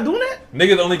 You not doing that?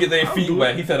 Niggas only get their I'll feet do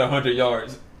wet. it. He said 100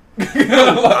 yards. Like,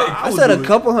 I would said do a it.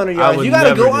 couple 100 I yards. would You gotta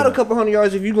never go do out a that. couple 100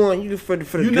 yards if you going for the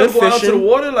You good never go out to the fishing.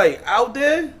 water like out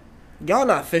there. Y'all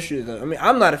not fishers though. I mean,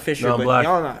 I'm not a fisher, No, I'm but black.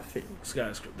 y'all not fish.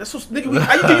 Skyscraper. That's so nigga.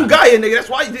 How you think you got here, nigga? That's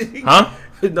why you did. Huh?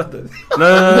 Nothing.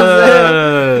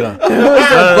 No.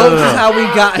 Boats is how we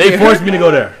got They here. forced me to go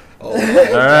there. All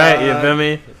right, you feel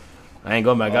me? I ain't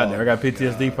going back out there. I got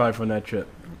PTSD probably from that trip.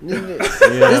 This You know nigga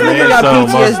what I mean? got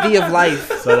So, PTSD of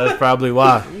life. so that's probably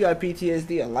why. You got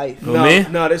PTSD of life. Who, me?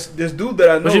 No, this dude that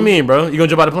I know. What you mean, bro? You gonna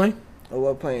jump out of the plane? Oh,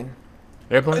 what plane?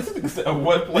 Airplane? this nigga said,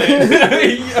 what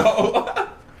plane? Yo.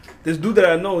 This dude that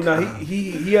I know now,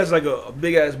 he has like a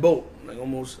big ass boat, like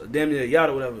almost a damn near a yacht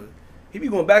or whatever. He be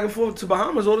going back and forth to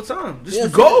Bahamas all the time, just Yeah, to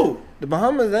go. The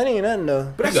Bahamas, that ain't nothing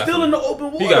though. But He that's got still in the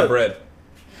open water. He got bread.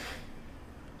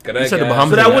 Got You said the gas. Bahamas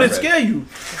So that got wouldn't bread. scare you.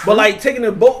 But like taking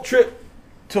a boat trip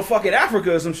to fucking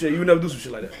Africa or some shit, you would never do some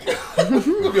shit like that.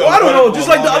 Yo, I don't know, just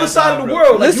like the long other ass side time, of the bro.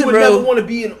 world. Like Listen, you would bro. never want to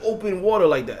be in open water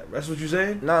like that. That's what you're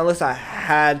saying? Not unless I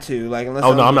had to. Like unless.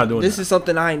 Oh, no, I'm not doing This that. is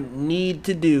something I need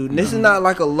to do. This is not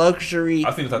like a luxury,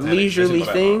 I seen the Titanic. leisurely That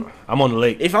shit thing. I'm on the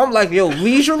lake. If I'm like, yo,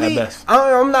 leisurely, At best.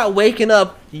 I'm not waking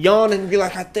up, yawning, and be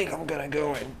like, I think I'm gonna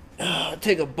go and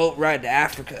take a boat ride to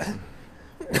Africa.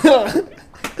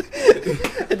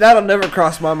 That'll never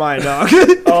cross my mind, dog.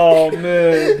 Oh man.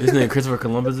 This nigga Christopher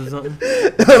Columbus or something?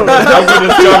 I'm gonna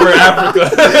discover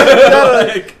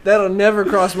Africa. That'll never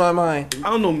cross my mind. I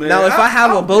don't know, man. Now, if I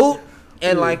have a boat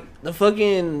and Yeah. like the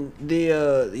fucking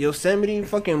Yosemite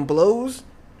fucking blows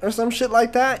or some shit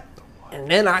like that, and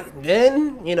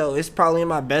then you know it's probably in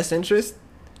my best interest.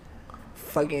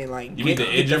 Fucking like You need to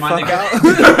get injure the my fuck nigga?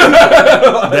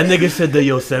 out. That nigga said the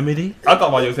Yosemite? I thought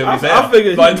about Yosemite Sam. I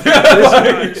figured- Like,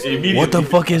 immediately. What the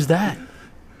fuck is that?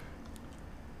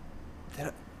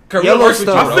 Kurt, what Yellowstone. works with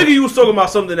you, I bro? figured you was talking about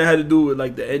something that had to do with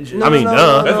like the engine. No, I mean, no,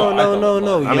 duh. That's no, what I no, thought. no,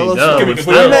 no, I mean, Yellowstone. duh, but I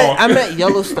still. meant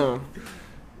Yellowstone.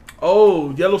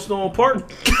 Oh, Yellowstone Park.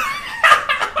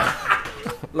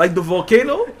 Like the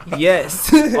volcano? Yes.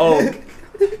 Oh,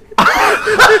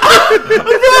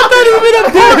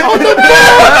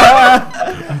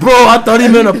 Bro, I thought he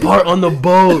meant a part on the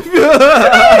boat.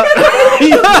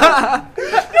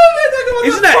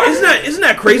 isn't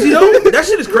that crazy though? That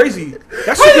shit is crazy.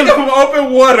 That shit Nigga comes from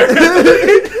open water.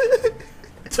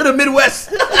 to the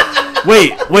Midwest.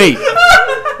 Wait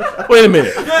a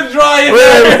minute. You're dry in Wait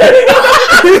a there.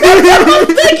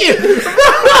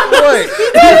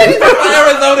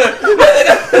 Arizona.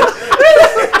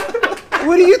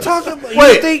 What are you talking about?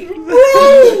 Wait.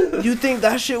 You think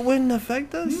that shit wouldn't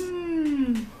affect us?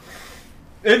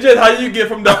 It's just how you get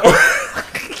from the.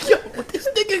 This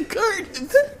nigga Kurt.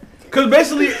 Cause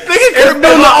basically, if I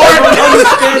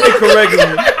understand it correctly,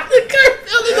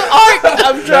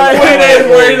 I'm trying. Wait, that's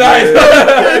very nice.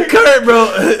 Kurt, bro.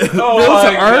 Oh Built my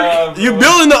an ark? God, bro. You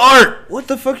building the ark. What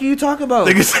the fuck are you talking about?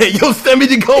 Nigga said,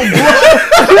 Yosemite go blow.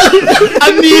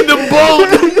 I need the boat.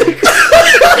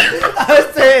 I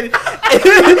said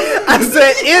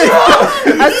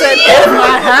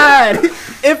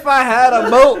if I had a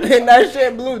boat and that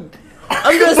shit blew.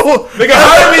 I'm just. Nigga,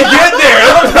 how did we get there?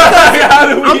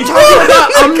 I'm talking about.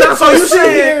 I'm not So gonna you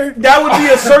sit here. saying that would be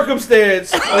a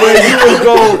circumstance where you would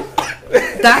go?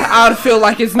 That I'd feel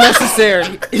like it's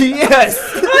necessary. Yes.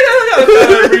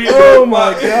 Oh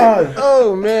my god.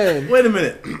 Oh man. Wait a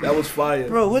minute. That was fire.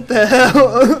 Bro, what the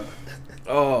hell?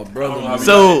 Oh, brother.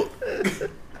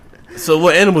 So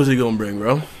what animals you gonna bring,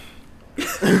 bro?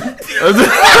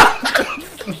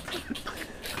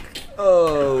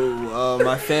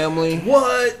 My family.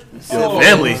 What? Your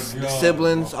family?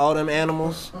 Siblings, all them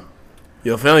animals.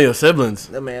 Your family, your siblings.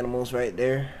 Them animals right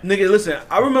there. Nigga, listen.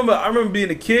 I remember being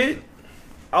a kid.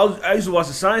 I used to watch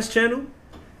the Science Channel.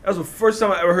 That was the first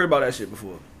time I ever heard about that shit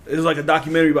before. It was like a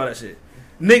documentary about that shit.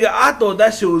 Nigga, I thought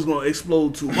that shit was gonna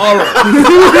explode tomorrow. I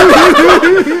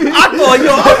thought,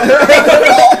 yo,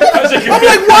 I'm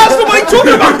like, why is somebody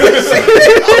talking about this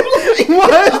shit?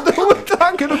 What is we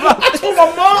talking about? I told my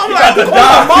mom, I'm like,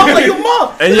 my mom, like, yo,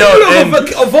 mom, And you yo, know and-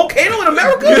 a volcano in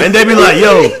America? And they be like,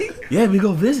 yo, yeah, we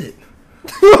go visit. They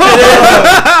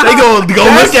go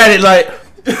look at it like,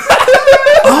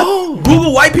 Oh,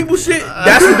 Google white people shit.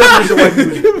 That's the definition of white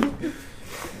people shit.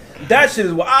 That shit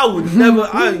is what I would never.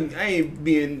 I ain't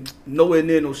being nowhere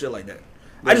near no shit like that.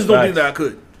 I just don't think that I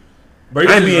could. I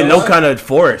ain't be in no kind of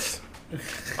forest.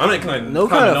 I'm not climbing No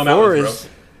kind of forest.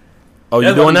 Oh,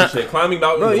 you doing that? Shit. Climbing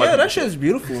mountains. Bro, is yeah, white that people shit is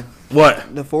beautiful.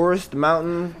 What? The forest, the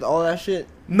mountain, all that shit.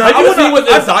 No, Have you seen what's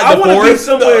inside I the want to be forest?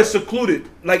 somewhere secluded,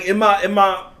 like in my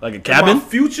Like a in cabin? my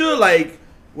future, like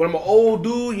when I'm an old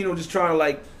dude, you know, just trying to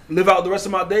like live out the rest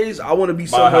of my days. I want to be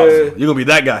Buy a somewhere. You gonna be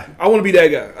that guy? I want to be that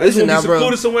guy. I just Listen want to be now, bro.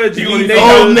 secluded somewhere. Just You eating gonna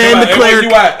nature. Old man, the Hey, where cleric.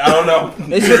 you at? I don't know.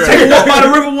 They should Take a walk by the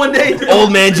river one day.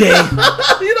 Old man Jay. You know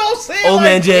what I'm saying? Old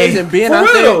man Jay. Listen, being For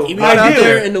out real, there, being out ideal.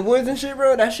 there in the woods and shit,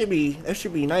 bro, that should be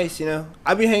nice, you know.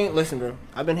 I be hanging. Listen, bro,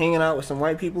 I've been hanging out with some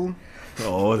white people.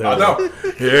 Oh, I there. know.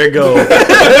 Here it go.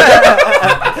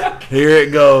 Here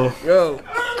it go. Yo,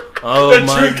 Oh The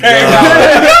my truth came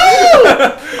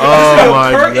god. Oh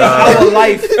my Kurt is god. our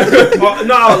life.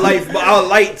 Not our life, but our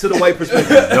light to the white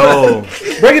perspective. Yo.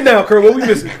 Break it down, Kurt. What we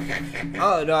missing?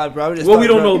 oh no, bro, I just What we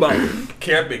don't know about?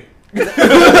 Camping.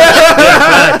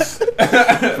 Facts. Back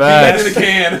in Facts. the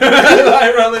can.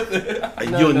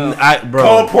 No. Bro.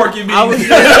 Cold porky beans. I was what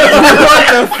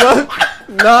the fuck?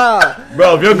 Nah,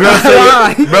 Bro, if your girl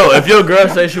Why? say, bro, if your girl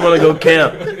say she wanna go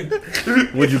camp,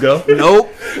 would you go? nope,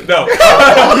 No.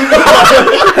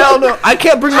 hell no. I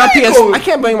can't bring my PS. I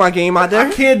can't bring my game out there.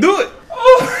 Can't do it.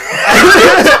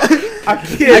 I I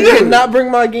can't do it. cannot bring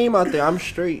my game out there. I'm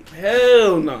straight.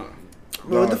 Hell no.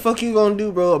 Bro, what the fuck you gonna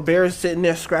do, bro? A bear is sitting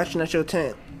there scratching at your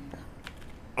tent.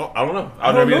 Oh, I don't know.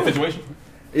 I've never been in a situation.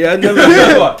 Yeah, I never.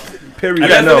 Period. I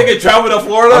guess no. the nigga travel to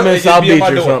Florida. I'm in and just South be at Beach my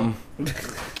or door. something.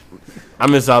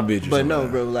 I'm in South Beach or But something. no,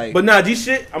 bro, like But nah, G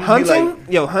shit. I'm gonna be hunting,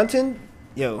 like, hunting,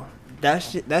 that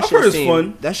shit, I've heard it's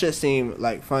fun. that shit seem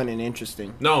like fun and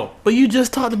interesting. No. But you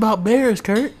just talked about bears,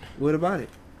 Kurt. What about it?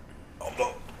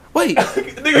 Wait,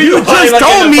 Nigga, you lying just like in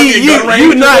told the me fucking you gun range.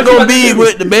 you not What gonna you be about to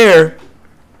with the bear,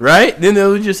 right? Then that's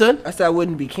what you said. I said I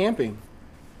wouldn't be camping.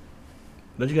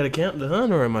 Don't you got to camp to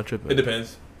hunt, or am I do? It tripping?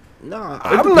 depends. Nah, it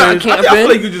I'm not depends. camping. I feel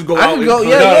like you just go I out. can go, and-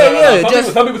 yeah, No, yeah, no, no, yeah. no.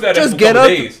 Some people say that Just for get a up.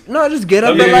 couple days. No, just get up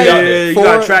Some at people like be out Yeah, you 4.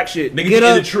 gotta track shit. Nigga Get get in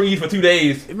up. the tree for 2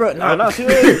 days. Bro, no, not 2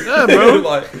 days. Yeah, bro.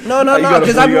 Like, No, You gotta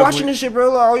because put- I've been you gotta watching put- this shit, bro.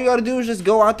 Like, all you gotta do is just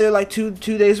go out there like two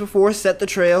days before, set the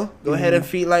trail, go ahead and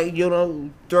feed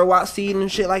throw out seed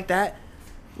and shit like that.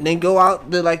 And then go out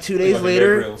the like 2 days Like the Bear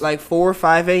later, Grylls. like 4 or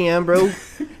 5 a.m., bro.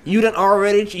 you done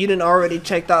already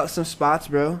checked out some spots,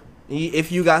 bro.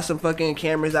 If you got some fucking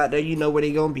cameras out there, you know where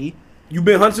they gonna be. You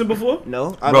been hunting before?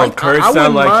 No, Bro, Kurt wouldn't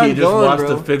sound like he mind just going, watched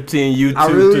bro. a 15 YouTube I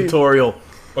really- tutorial.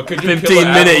 but could you 15 kill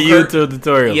an minute animal, Kurt? YouTube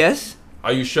tutorial. Yes,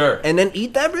 Are you sure? and then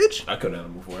eat that bitch. I killed an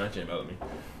animal before. That ain't mad at me.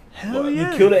 Hell What?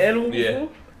 yeah. You killed an animal Yeah. before?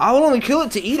 I would only kill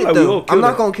it to eat it Like, we all though. kill I'm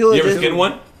not it. gonna kill it. You ever just- skinned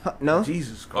one? No,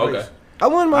 Jesus Christ. Okay. I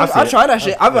wouldn't I've mind. seen I'll it. try that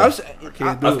shit.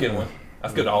 Can't do I it. skinned one. I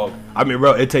skinned all of them. I mean,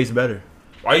 bro, it tastes better.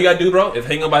 All you gotta do, bro, is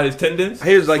hang on by his tendons, My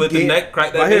hair's like split his neck,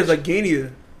 crack that My hair's bitch. like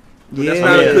Gania. But Yeah, that's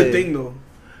not Yeah. a good thing though.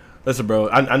 Listen, bro,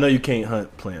 I know you can't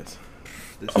hunt plants.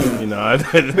 You know, I,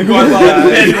 Go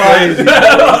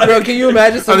outside. bro. Can you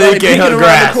imagine you somebody can't peeking hunt around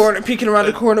grass. the corner, peeking around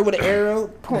the corner with an arrow,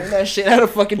 pointing that shit at a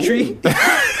fucking tree?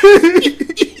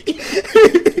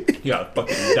 You gotta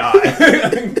fucking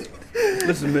die.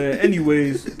 Listen, man.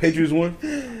 Anyways, Patriots won.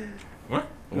 What?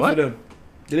 What? For them.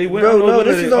 Did they win? Bro, I don't know no, if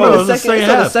this they- is on oh, the it was the second. second It's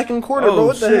on the half. second quarter, bro.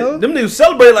 What the shit. hell? Them niggas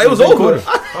celebrated like it was Second over. quarter.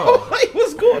 Oh. Like,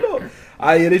 what's going on?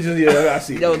 Yeah, they just, I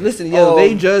see. Yo, listen,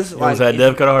 they just almost like had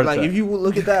Dev cut a heart like attack. if you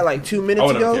look at that like 2 I minutes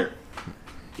wouldn't ago, care.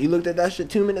 you looked at that shit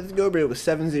 2 minutes ago, bro. It was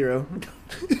 7-0.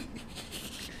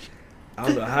 I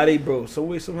don't know how they, bro. Some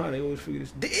way, somehow, they always figure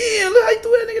this. Damn, look how you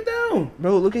threw that nigga down.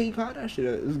 Bro, look at he caught that shit.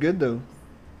 It was good though.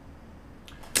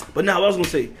 But nah, what I was gonna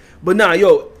say. But nah,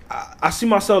 yo, I see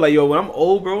myself like, yo, when I'm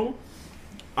old, bro,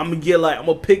 I'm gonna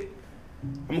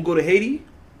go to Haiti.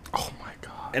 Oh my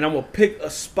god. And I'm gonna pick a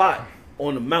spot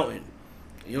on the mountain.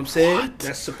 You know what I'm saying? What?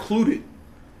 That's secluded.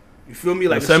 You feel me?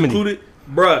 Like Yosemite. secluded,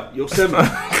 bruh. Yosemite.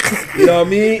 You know what I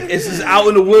mean? It's just out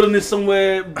in the wilderness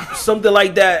somewhere, something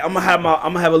like that. I'm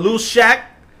gonna have a little shack.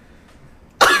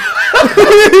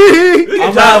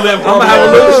 I'm gonna have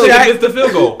a little shack. It's the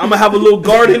field goal. I'm gonna have a little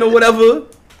garden or whatever.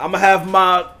 I'm gonna have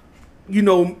my,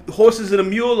 horses and a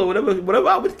mule or whatever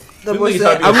I would. That boy niggas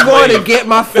said, trying to be I'm a going to slave. get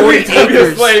my 40 Be a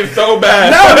acres. slave so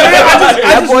bad. No, man,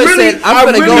 That boy said, I'm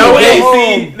finna go no get AC.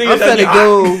 home. Niggas said,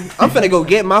 I'm finna go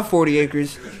get my 40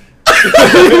 acres.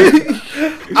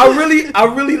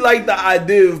 I really like the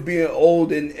idea of being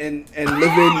old and living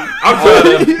I'm trying to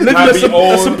living not be a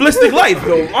old. simplistic life,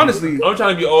 though. Honestly, I'm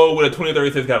trying to be old with a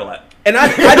 2036 Cadillac. and I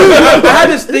have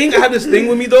this thing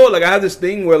with me though. Like I have this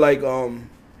thing where like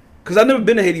because I've never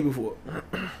been to Haiti before,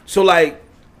 so like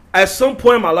at some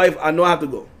point in my life I know I have to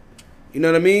go. You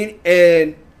know what I mean?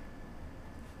 And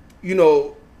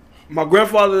my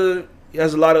grandfather, he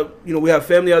has a lot of we have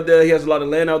family out there. He has a lot of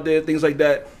land out there, things like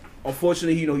that.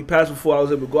 Unfortunately, he passed before I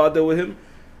was able to go out there with him.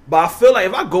 But I feel like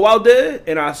if I go out there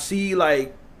and I see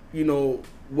like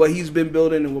what he's been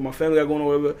building and what my family got going on,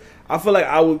 whatever, I feel like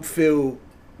I would feel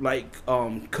like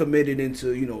committed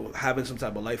into having some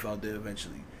type of life out there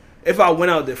eventually. If I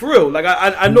went out there for real, like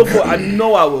I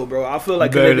know I will, bro. I feel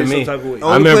like Better committed than in some me. type of way. Oh.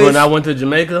 I remember when place- I went to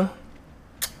Jamaica,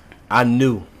 I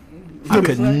knew I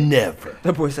could never.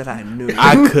 That boy said I knew.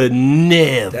 I could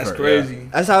never. That's crazy.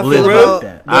 That's how I Live feel like about.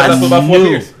 that. That's I about 4 knew.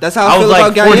 years. That's how I I was feel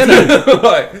like about 14. Guyana.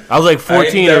 Like, I was like I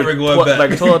 14 ain't never or going back.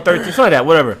 like 12 or 13, something like that,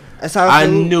 whatever. That's how I I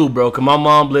feel. knew, bro, because my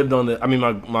mom lived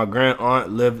my grand aunt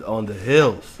lived on the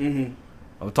hills. Mm-hmm.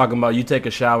 I'm talking about you take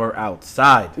a shower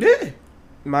outside. Yeah.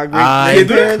 My I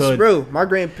grandparents, could- bro. My Hell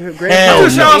grandparents. I took a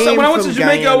shower outside came when I went to from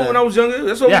Jamaica Guyana. when I was younger.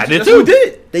 That's what Yeah, I did that's what we too.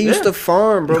 did. They used Yeah. to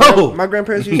farm, bro. No. My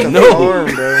grandparents used to No.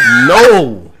 farm, bro.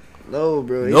 No. No,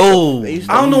 bro. No. They used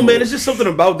to I don't know, man. It's just something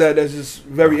about that that's just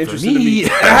very interesting to me. me.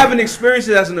 And I haven't experienced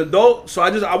it as an adult, so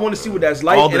I want to see what that's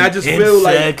like. All And the I just feel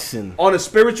like insects and on a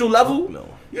spiritual level, no.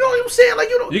 you know what I'm saying? Like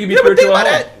You can be never think spiritual about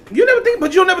at that. You never think,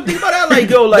 but you'll never think about that. Like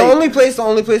yo, like the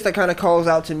only place that kind of calls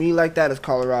out to me like that is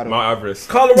Colorado. Mount Everest.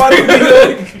 Colorado,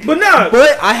 but nah.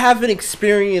 But I haven't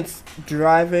experienced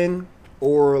driving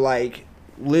or like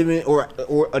living or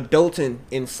adulting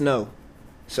in snow,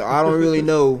 so I don't really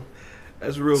know.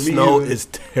 That's real. Me Snow either. is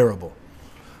terrible.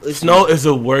 It's Snow is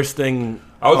the worst thing.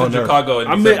 I was in on earth. Chicago. In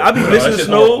I mean, December. I be Bro, missing that shit's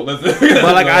snow, horrible.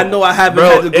 But like I know I haven't Bro,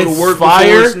 had to go it's to work fire.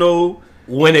 before snow.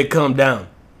 When it come down.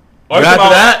 Oh, you After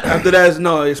talking about- that, After that,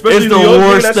 no, especially It's the New York, nigga,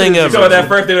 worst that thing shit is ever. You talking about that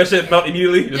first day that shit melt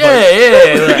immediately? Just yeah, like-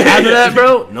 yeah. Like, after that,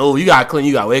 bro, no, you gotta clean.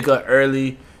 You gotta wake up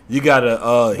early. You gotta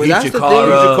heat that's your the car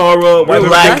thing. up. Heat your car up, Black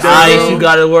wipe that's the ice, thing. you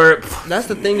gotta work. That's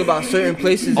the thing about certain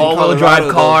places in All-wheel Colorado. drive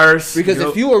though. cars. Because Your-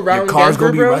 if you around your car's Denver,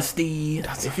 gonna be bro, rusty.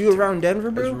 if you around Denver,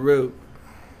 That's bro, real.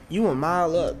 you a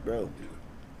mile up, bro.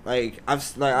 Like I've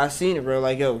seen it, bro.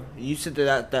 Like yo, you sit to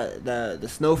the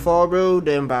snowfall, bro.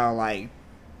 Then by like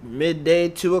midday,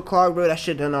 2:00, bro, that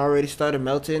shit done already started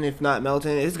melting. If not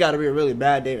melting, it's got to be a really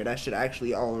bad day, or that shit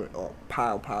actually all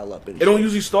pile up. And It don't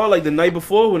usually start like the night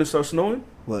before when it starts snowing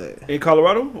what. in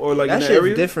Colorado or like That in the shit's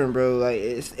area. different, bro. Like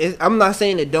it's. I'm not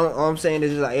saying it don't. All I'm saying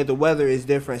is just like if the weather is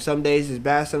different. Some days it's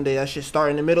bad. Some days that shit start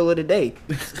in the middle of the day.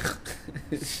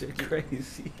 Shit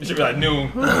crazy. You should be like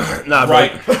noon. Nah, bro.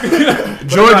 Right.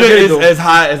 Georgia But is though. as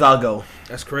high as I'll go.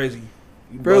 That's crazy,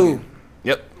 You Bro, bugging.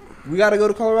 Yep. we gotta go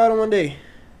to Colorado one day.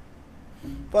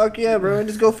 Fuck yeah, bro.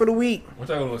 Just go for the week. What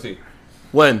y'all gonna go see?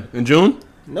 When? In June?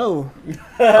 No.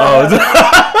 Oh,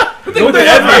 I think we did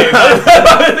X-Games.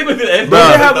 I think we did X-Games.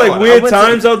 Don't they have I like weird went to-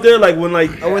 times out there? Like when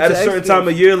like I went at to a certain X time of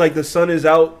Games. year, like the sun is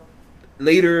out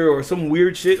later or some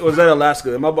weird shit. Or is that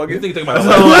Alaska? Am I You bugging? think about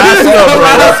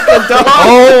Alaska, bro.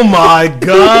 Oh my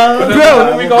god.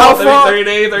 Bro, we go how out 30, far- 30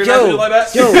 days, 30 nights, shit like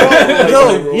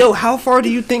that? Yo, how far do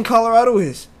you think Colorado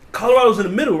is? Colorado's in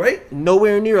the middle, right?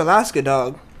 Nowhere near Alaska,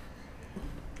 dog.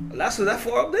 Alaska's that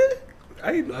far up there?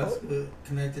 I ain't know. Alaska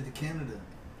connected to Canada.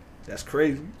 That's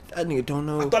crazy. That nigga don't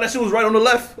know. I thought that shit was right on the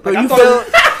left. Bro, Like, I you thought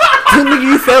failed. Nigga,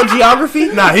 you failed geography.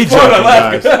 Nah, he joking,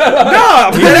 guys.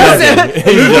 nah, He man,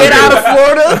 joking. You get out of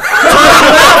Florida.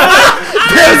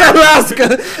 There's Alaska.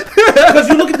 because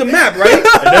you look at the map, right? And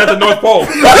that's the North Pole.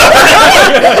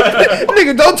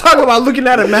 Nigga, don't talk about looking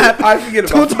at a map. I forget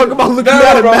Don't about talk about looking No,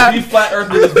 at a bro, map. these flat earth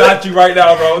niggas got you right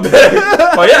now, bro.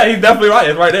 But yeah, he's definitely right.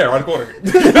 It's right there, right in the corner.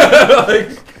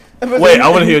 Like, Wait, I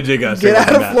want to hear Jay guys Get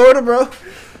out of Florida, bro.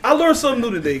 I learned something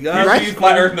new today, guys. Right? These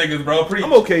flat Earth niggas, bro. Preach.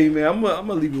 I'm okay, man. I'm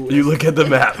gonna leave you with You it. look at the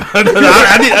map.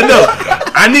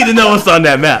 I need to know what's on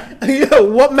that map. Yo,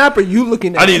 what map are you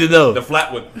looking at? I need to know. The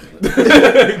flat one.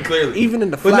 Clearly. Even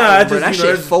in the But flat, nah, I one, bro, just, that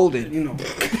you know, shit folded. You know,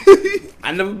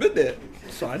 I never been there,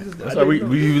 so I just. That's why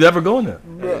we never going there.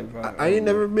 Bro, I ain't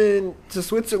never been to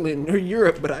Switzerland or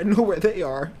Europe, but I know where they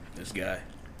are. This guy.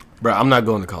 Bro, I'm not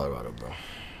going to Colorado, bro.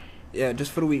 Yeah,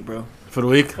 just for the week, bro. For the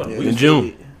week? For the Yeah, week. In just for the June?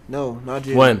 week. No, not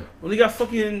June. When? Well, you got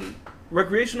fucking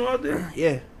recreational out there.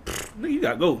 Yeah, Nigga, you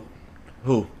gotta go.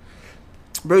 Who?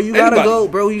 bro, you gotta Anybody. go,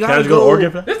 bro. You Can I gotta just go to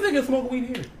Oregon for that? This nigga smoking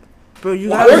weed here. bro.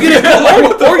 You Well, gotta. Oregon is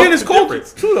cold. Oregon is cold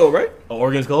Difference. too, though, right? Oh,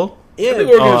 Oregon's cold? Yeah, I think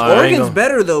Oregon is- I ain't Oregon's going.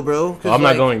 better though, bro. 'cause, Oh, I'm not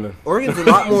like, going then. Oregon's a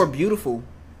lot more beautiful.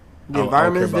 The I don't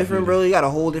environment's care about different, beauty. bro. You got a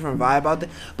whole different vibe out there.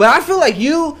 But I feel like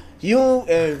you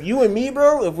and me,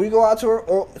 bro. If we go out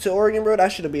to Oregon, bro, that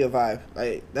should be a vibe.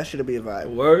 Like that should be a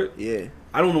vibe. Word. Yeah.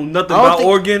 I don't know nothing I don't about think-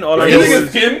 Oregon. All I You know niggas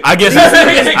is kidding? I guess me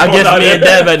and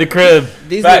Dev at the crib.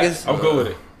 These Facts. niggas. I'm good with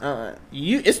it.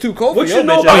 It's too cold what for you your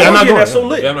know bitch. about Yeah, I'm not Oregon going. that's so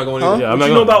lit. Yeah, I'm not going Huh? either. Yeah, I'm What not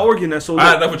you know going. about Oregon that's so I had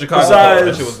lit? enough with Chicago. Besides-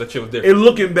 that shit was It different.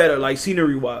 looking better, like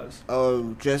scenery wise.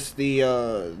 Oh, just the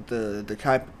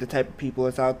type of people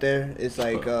that's out there. It's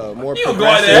like more You go out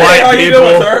progressive. there. White Hey, how you people.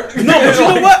 doing, sir? No, but you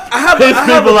know what? I have There's a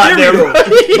people out theory there, though.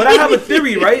 right? But I have a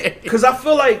theory, right? Because I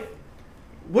feel like,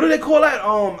 what do they call that?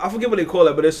 I forget what they call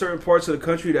it, but there's certain parts of the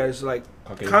country that is like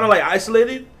Caucasian. kind of like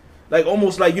isolated, like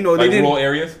almost like they Like didn't. rural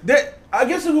areas. I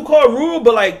guess we would call it rural,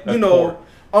 but like That's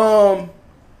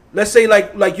let's say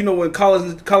like when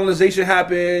colonization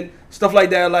happened, stuff like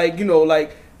that. Like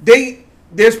like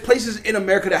there's places in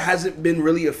America that hasn't been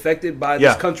really affected by this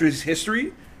Yeah. country's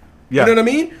history. Yeah. You know what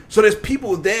I mean? So there's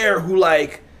people there who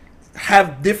like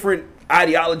have different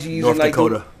ideologies North and like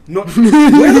Dakota. No,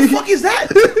 where the fuck is that?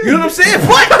 You know what I'm saying?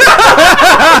 What?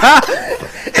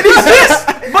 It exists,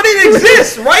 but it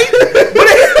exists, right?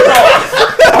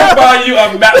 But I'm buying you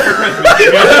a map for Christmas.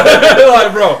 nigga.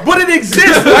 Like, bro. But it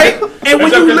exists, right? And when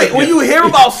That's you not Christmas when yet. you hear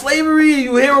about slavery,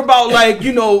 you hear about like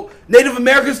Native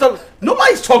American stuff.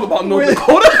 Nobody's talking about North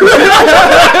Dakota.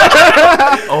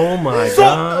 Oh my So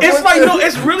god. it's like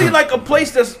it's really like a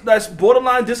place that's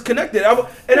borderline disconnected.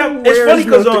 It's Where funny is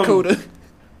because North Dakota?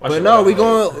 Watch But it, no,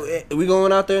 watch we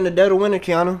going out there in the dead of winter,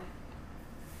 Keanu.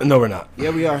 No, we're not.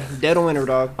 Yeah, we are. Dead of winter,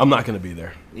 dog. I'm not gonna be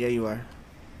there. Yeah, you are.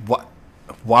 What?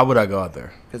 Why would I go out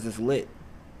there? Because it's lit.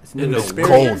 It's In new the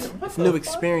experience. cold. It's new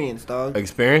experience, dog.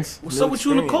 Experience? What's No up with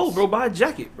you in the experience. cold, bro? Buy a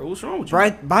jacket, bro. What's wrong with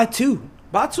you? Buy two.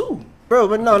 Buy two. Bro,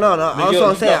 but no. That's Nigga, what you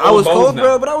I'm saying. got I was old cold, bones now.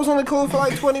 bro, but I was only cold for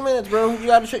like 20 minutes, bro. You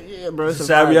gotta check. Yeah, bro. It's a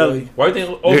Sad vibe, reality. bro. Why do you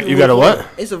think? You got a what?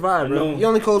 It's a vibe, I bro. know. You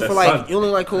only cold for That's like fun. you only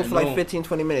like cold I for like know. 15,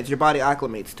 20 minutes. Your body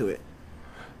acclimates to it.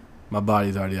 My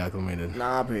body's already acclimated.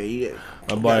 Nah, bro. You My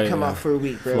gotta body. come out for a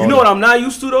week, bro. Florida. You know what I'm not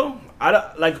used to though? I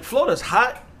don't, like Florida's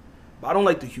hot, but I don't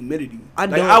like the humidity. I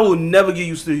Like don't. I will never get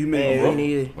used to the humidity, Yeah, bro. me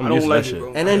neither. I I'm don't used to like that it, shit. bro.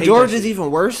 And I then hate Georgia's that shit.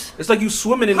 even worse. It's like you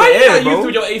swimming in How the you air, not used bro. to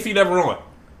with your AC never on?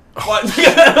 Like,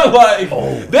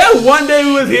 that one day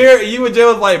we was here, and you and Jay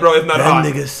was like, bro, it's not That hot.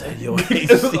 nigga said, yo,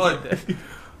 It's like-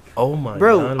 oh my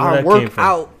Bro, god. where I that work came from?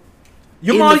 out.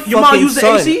 Your in mom, the your mom fucking used the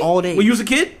sun AC all day. when you was a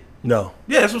kid. No.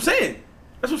 Yeah, that's what I'm saying.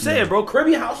 That's what I'm saying, bro.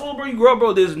 Caribbean household, bro. You grow up,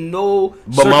 bro. There's no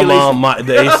But my circulation. mom,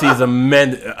 the AC is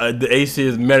the AC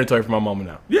is mandatory for my mama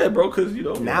now. Yeah, bro. Because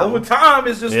Now. over time,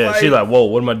 it's just Yeah, like, she's like, whoa,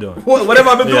 what am I doing?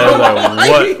 whatever I've been doing. Yeah, like,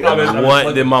 I've been what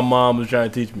plugging. did my mom was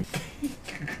trying to teach me?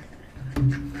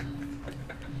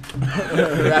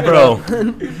 Bro,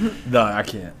 no, I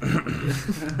can't.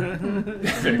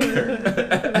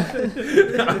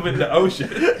 I'm in the ocean.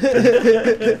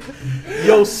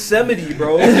 Yosemite,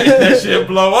 bro. That shit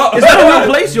blow up. Is that a real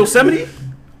place, Yosemite?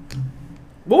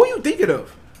 What were you thinking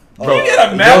of? Bro, you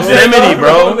get a map, Yosemite,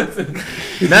 bro.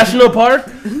 Listen. National Park?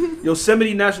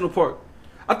 Yosemite National Park.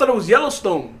 I thought it was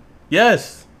Yellowstone.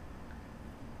 Yes.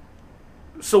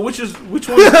 So which one? This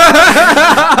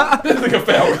nigga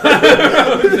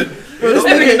fell. This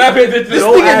nigga not paying attention to This the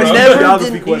Don't nigga ask bro. never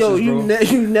geography did. questions, Yo, bro.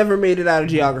 you never made it out of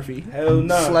geography. Hell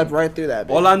nah. Slept right through that.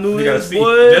 Bitch. All I knew You gotta is, see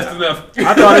boy, just enough.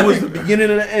 I thought it was the beginning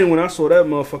and the end when I saw that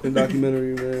motherfucking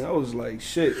documentary, man. I was like,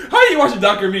 shit. How do you watch a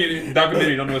documentary and you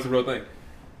don't know it's a real thing?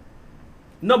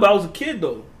 No, but I was a kid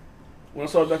though when I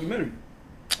saw the documentary,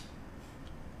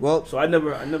 Well, so I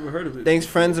never heard of it. thanks,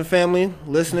 friends and family,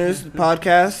 listeners, the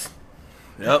podcast.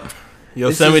 Yep.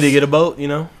 Yosemite, is- get a boat, you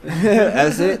know?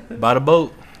 That's it. Buy the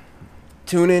boat.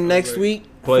 Tune in next week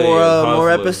for Players, more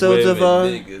hustlers, episodes of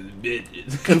women, niggas,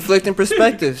 bitches. Conflicting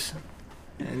Perspectives.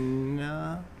 And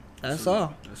that's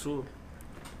all. That's all.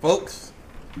 Folks.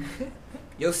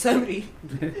 Yosemite.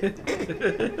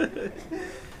 That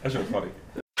shit was funny.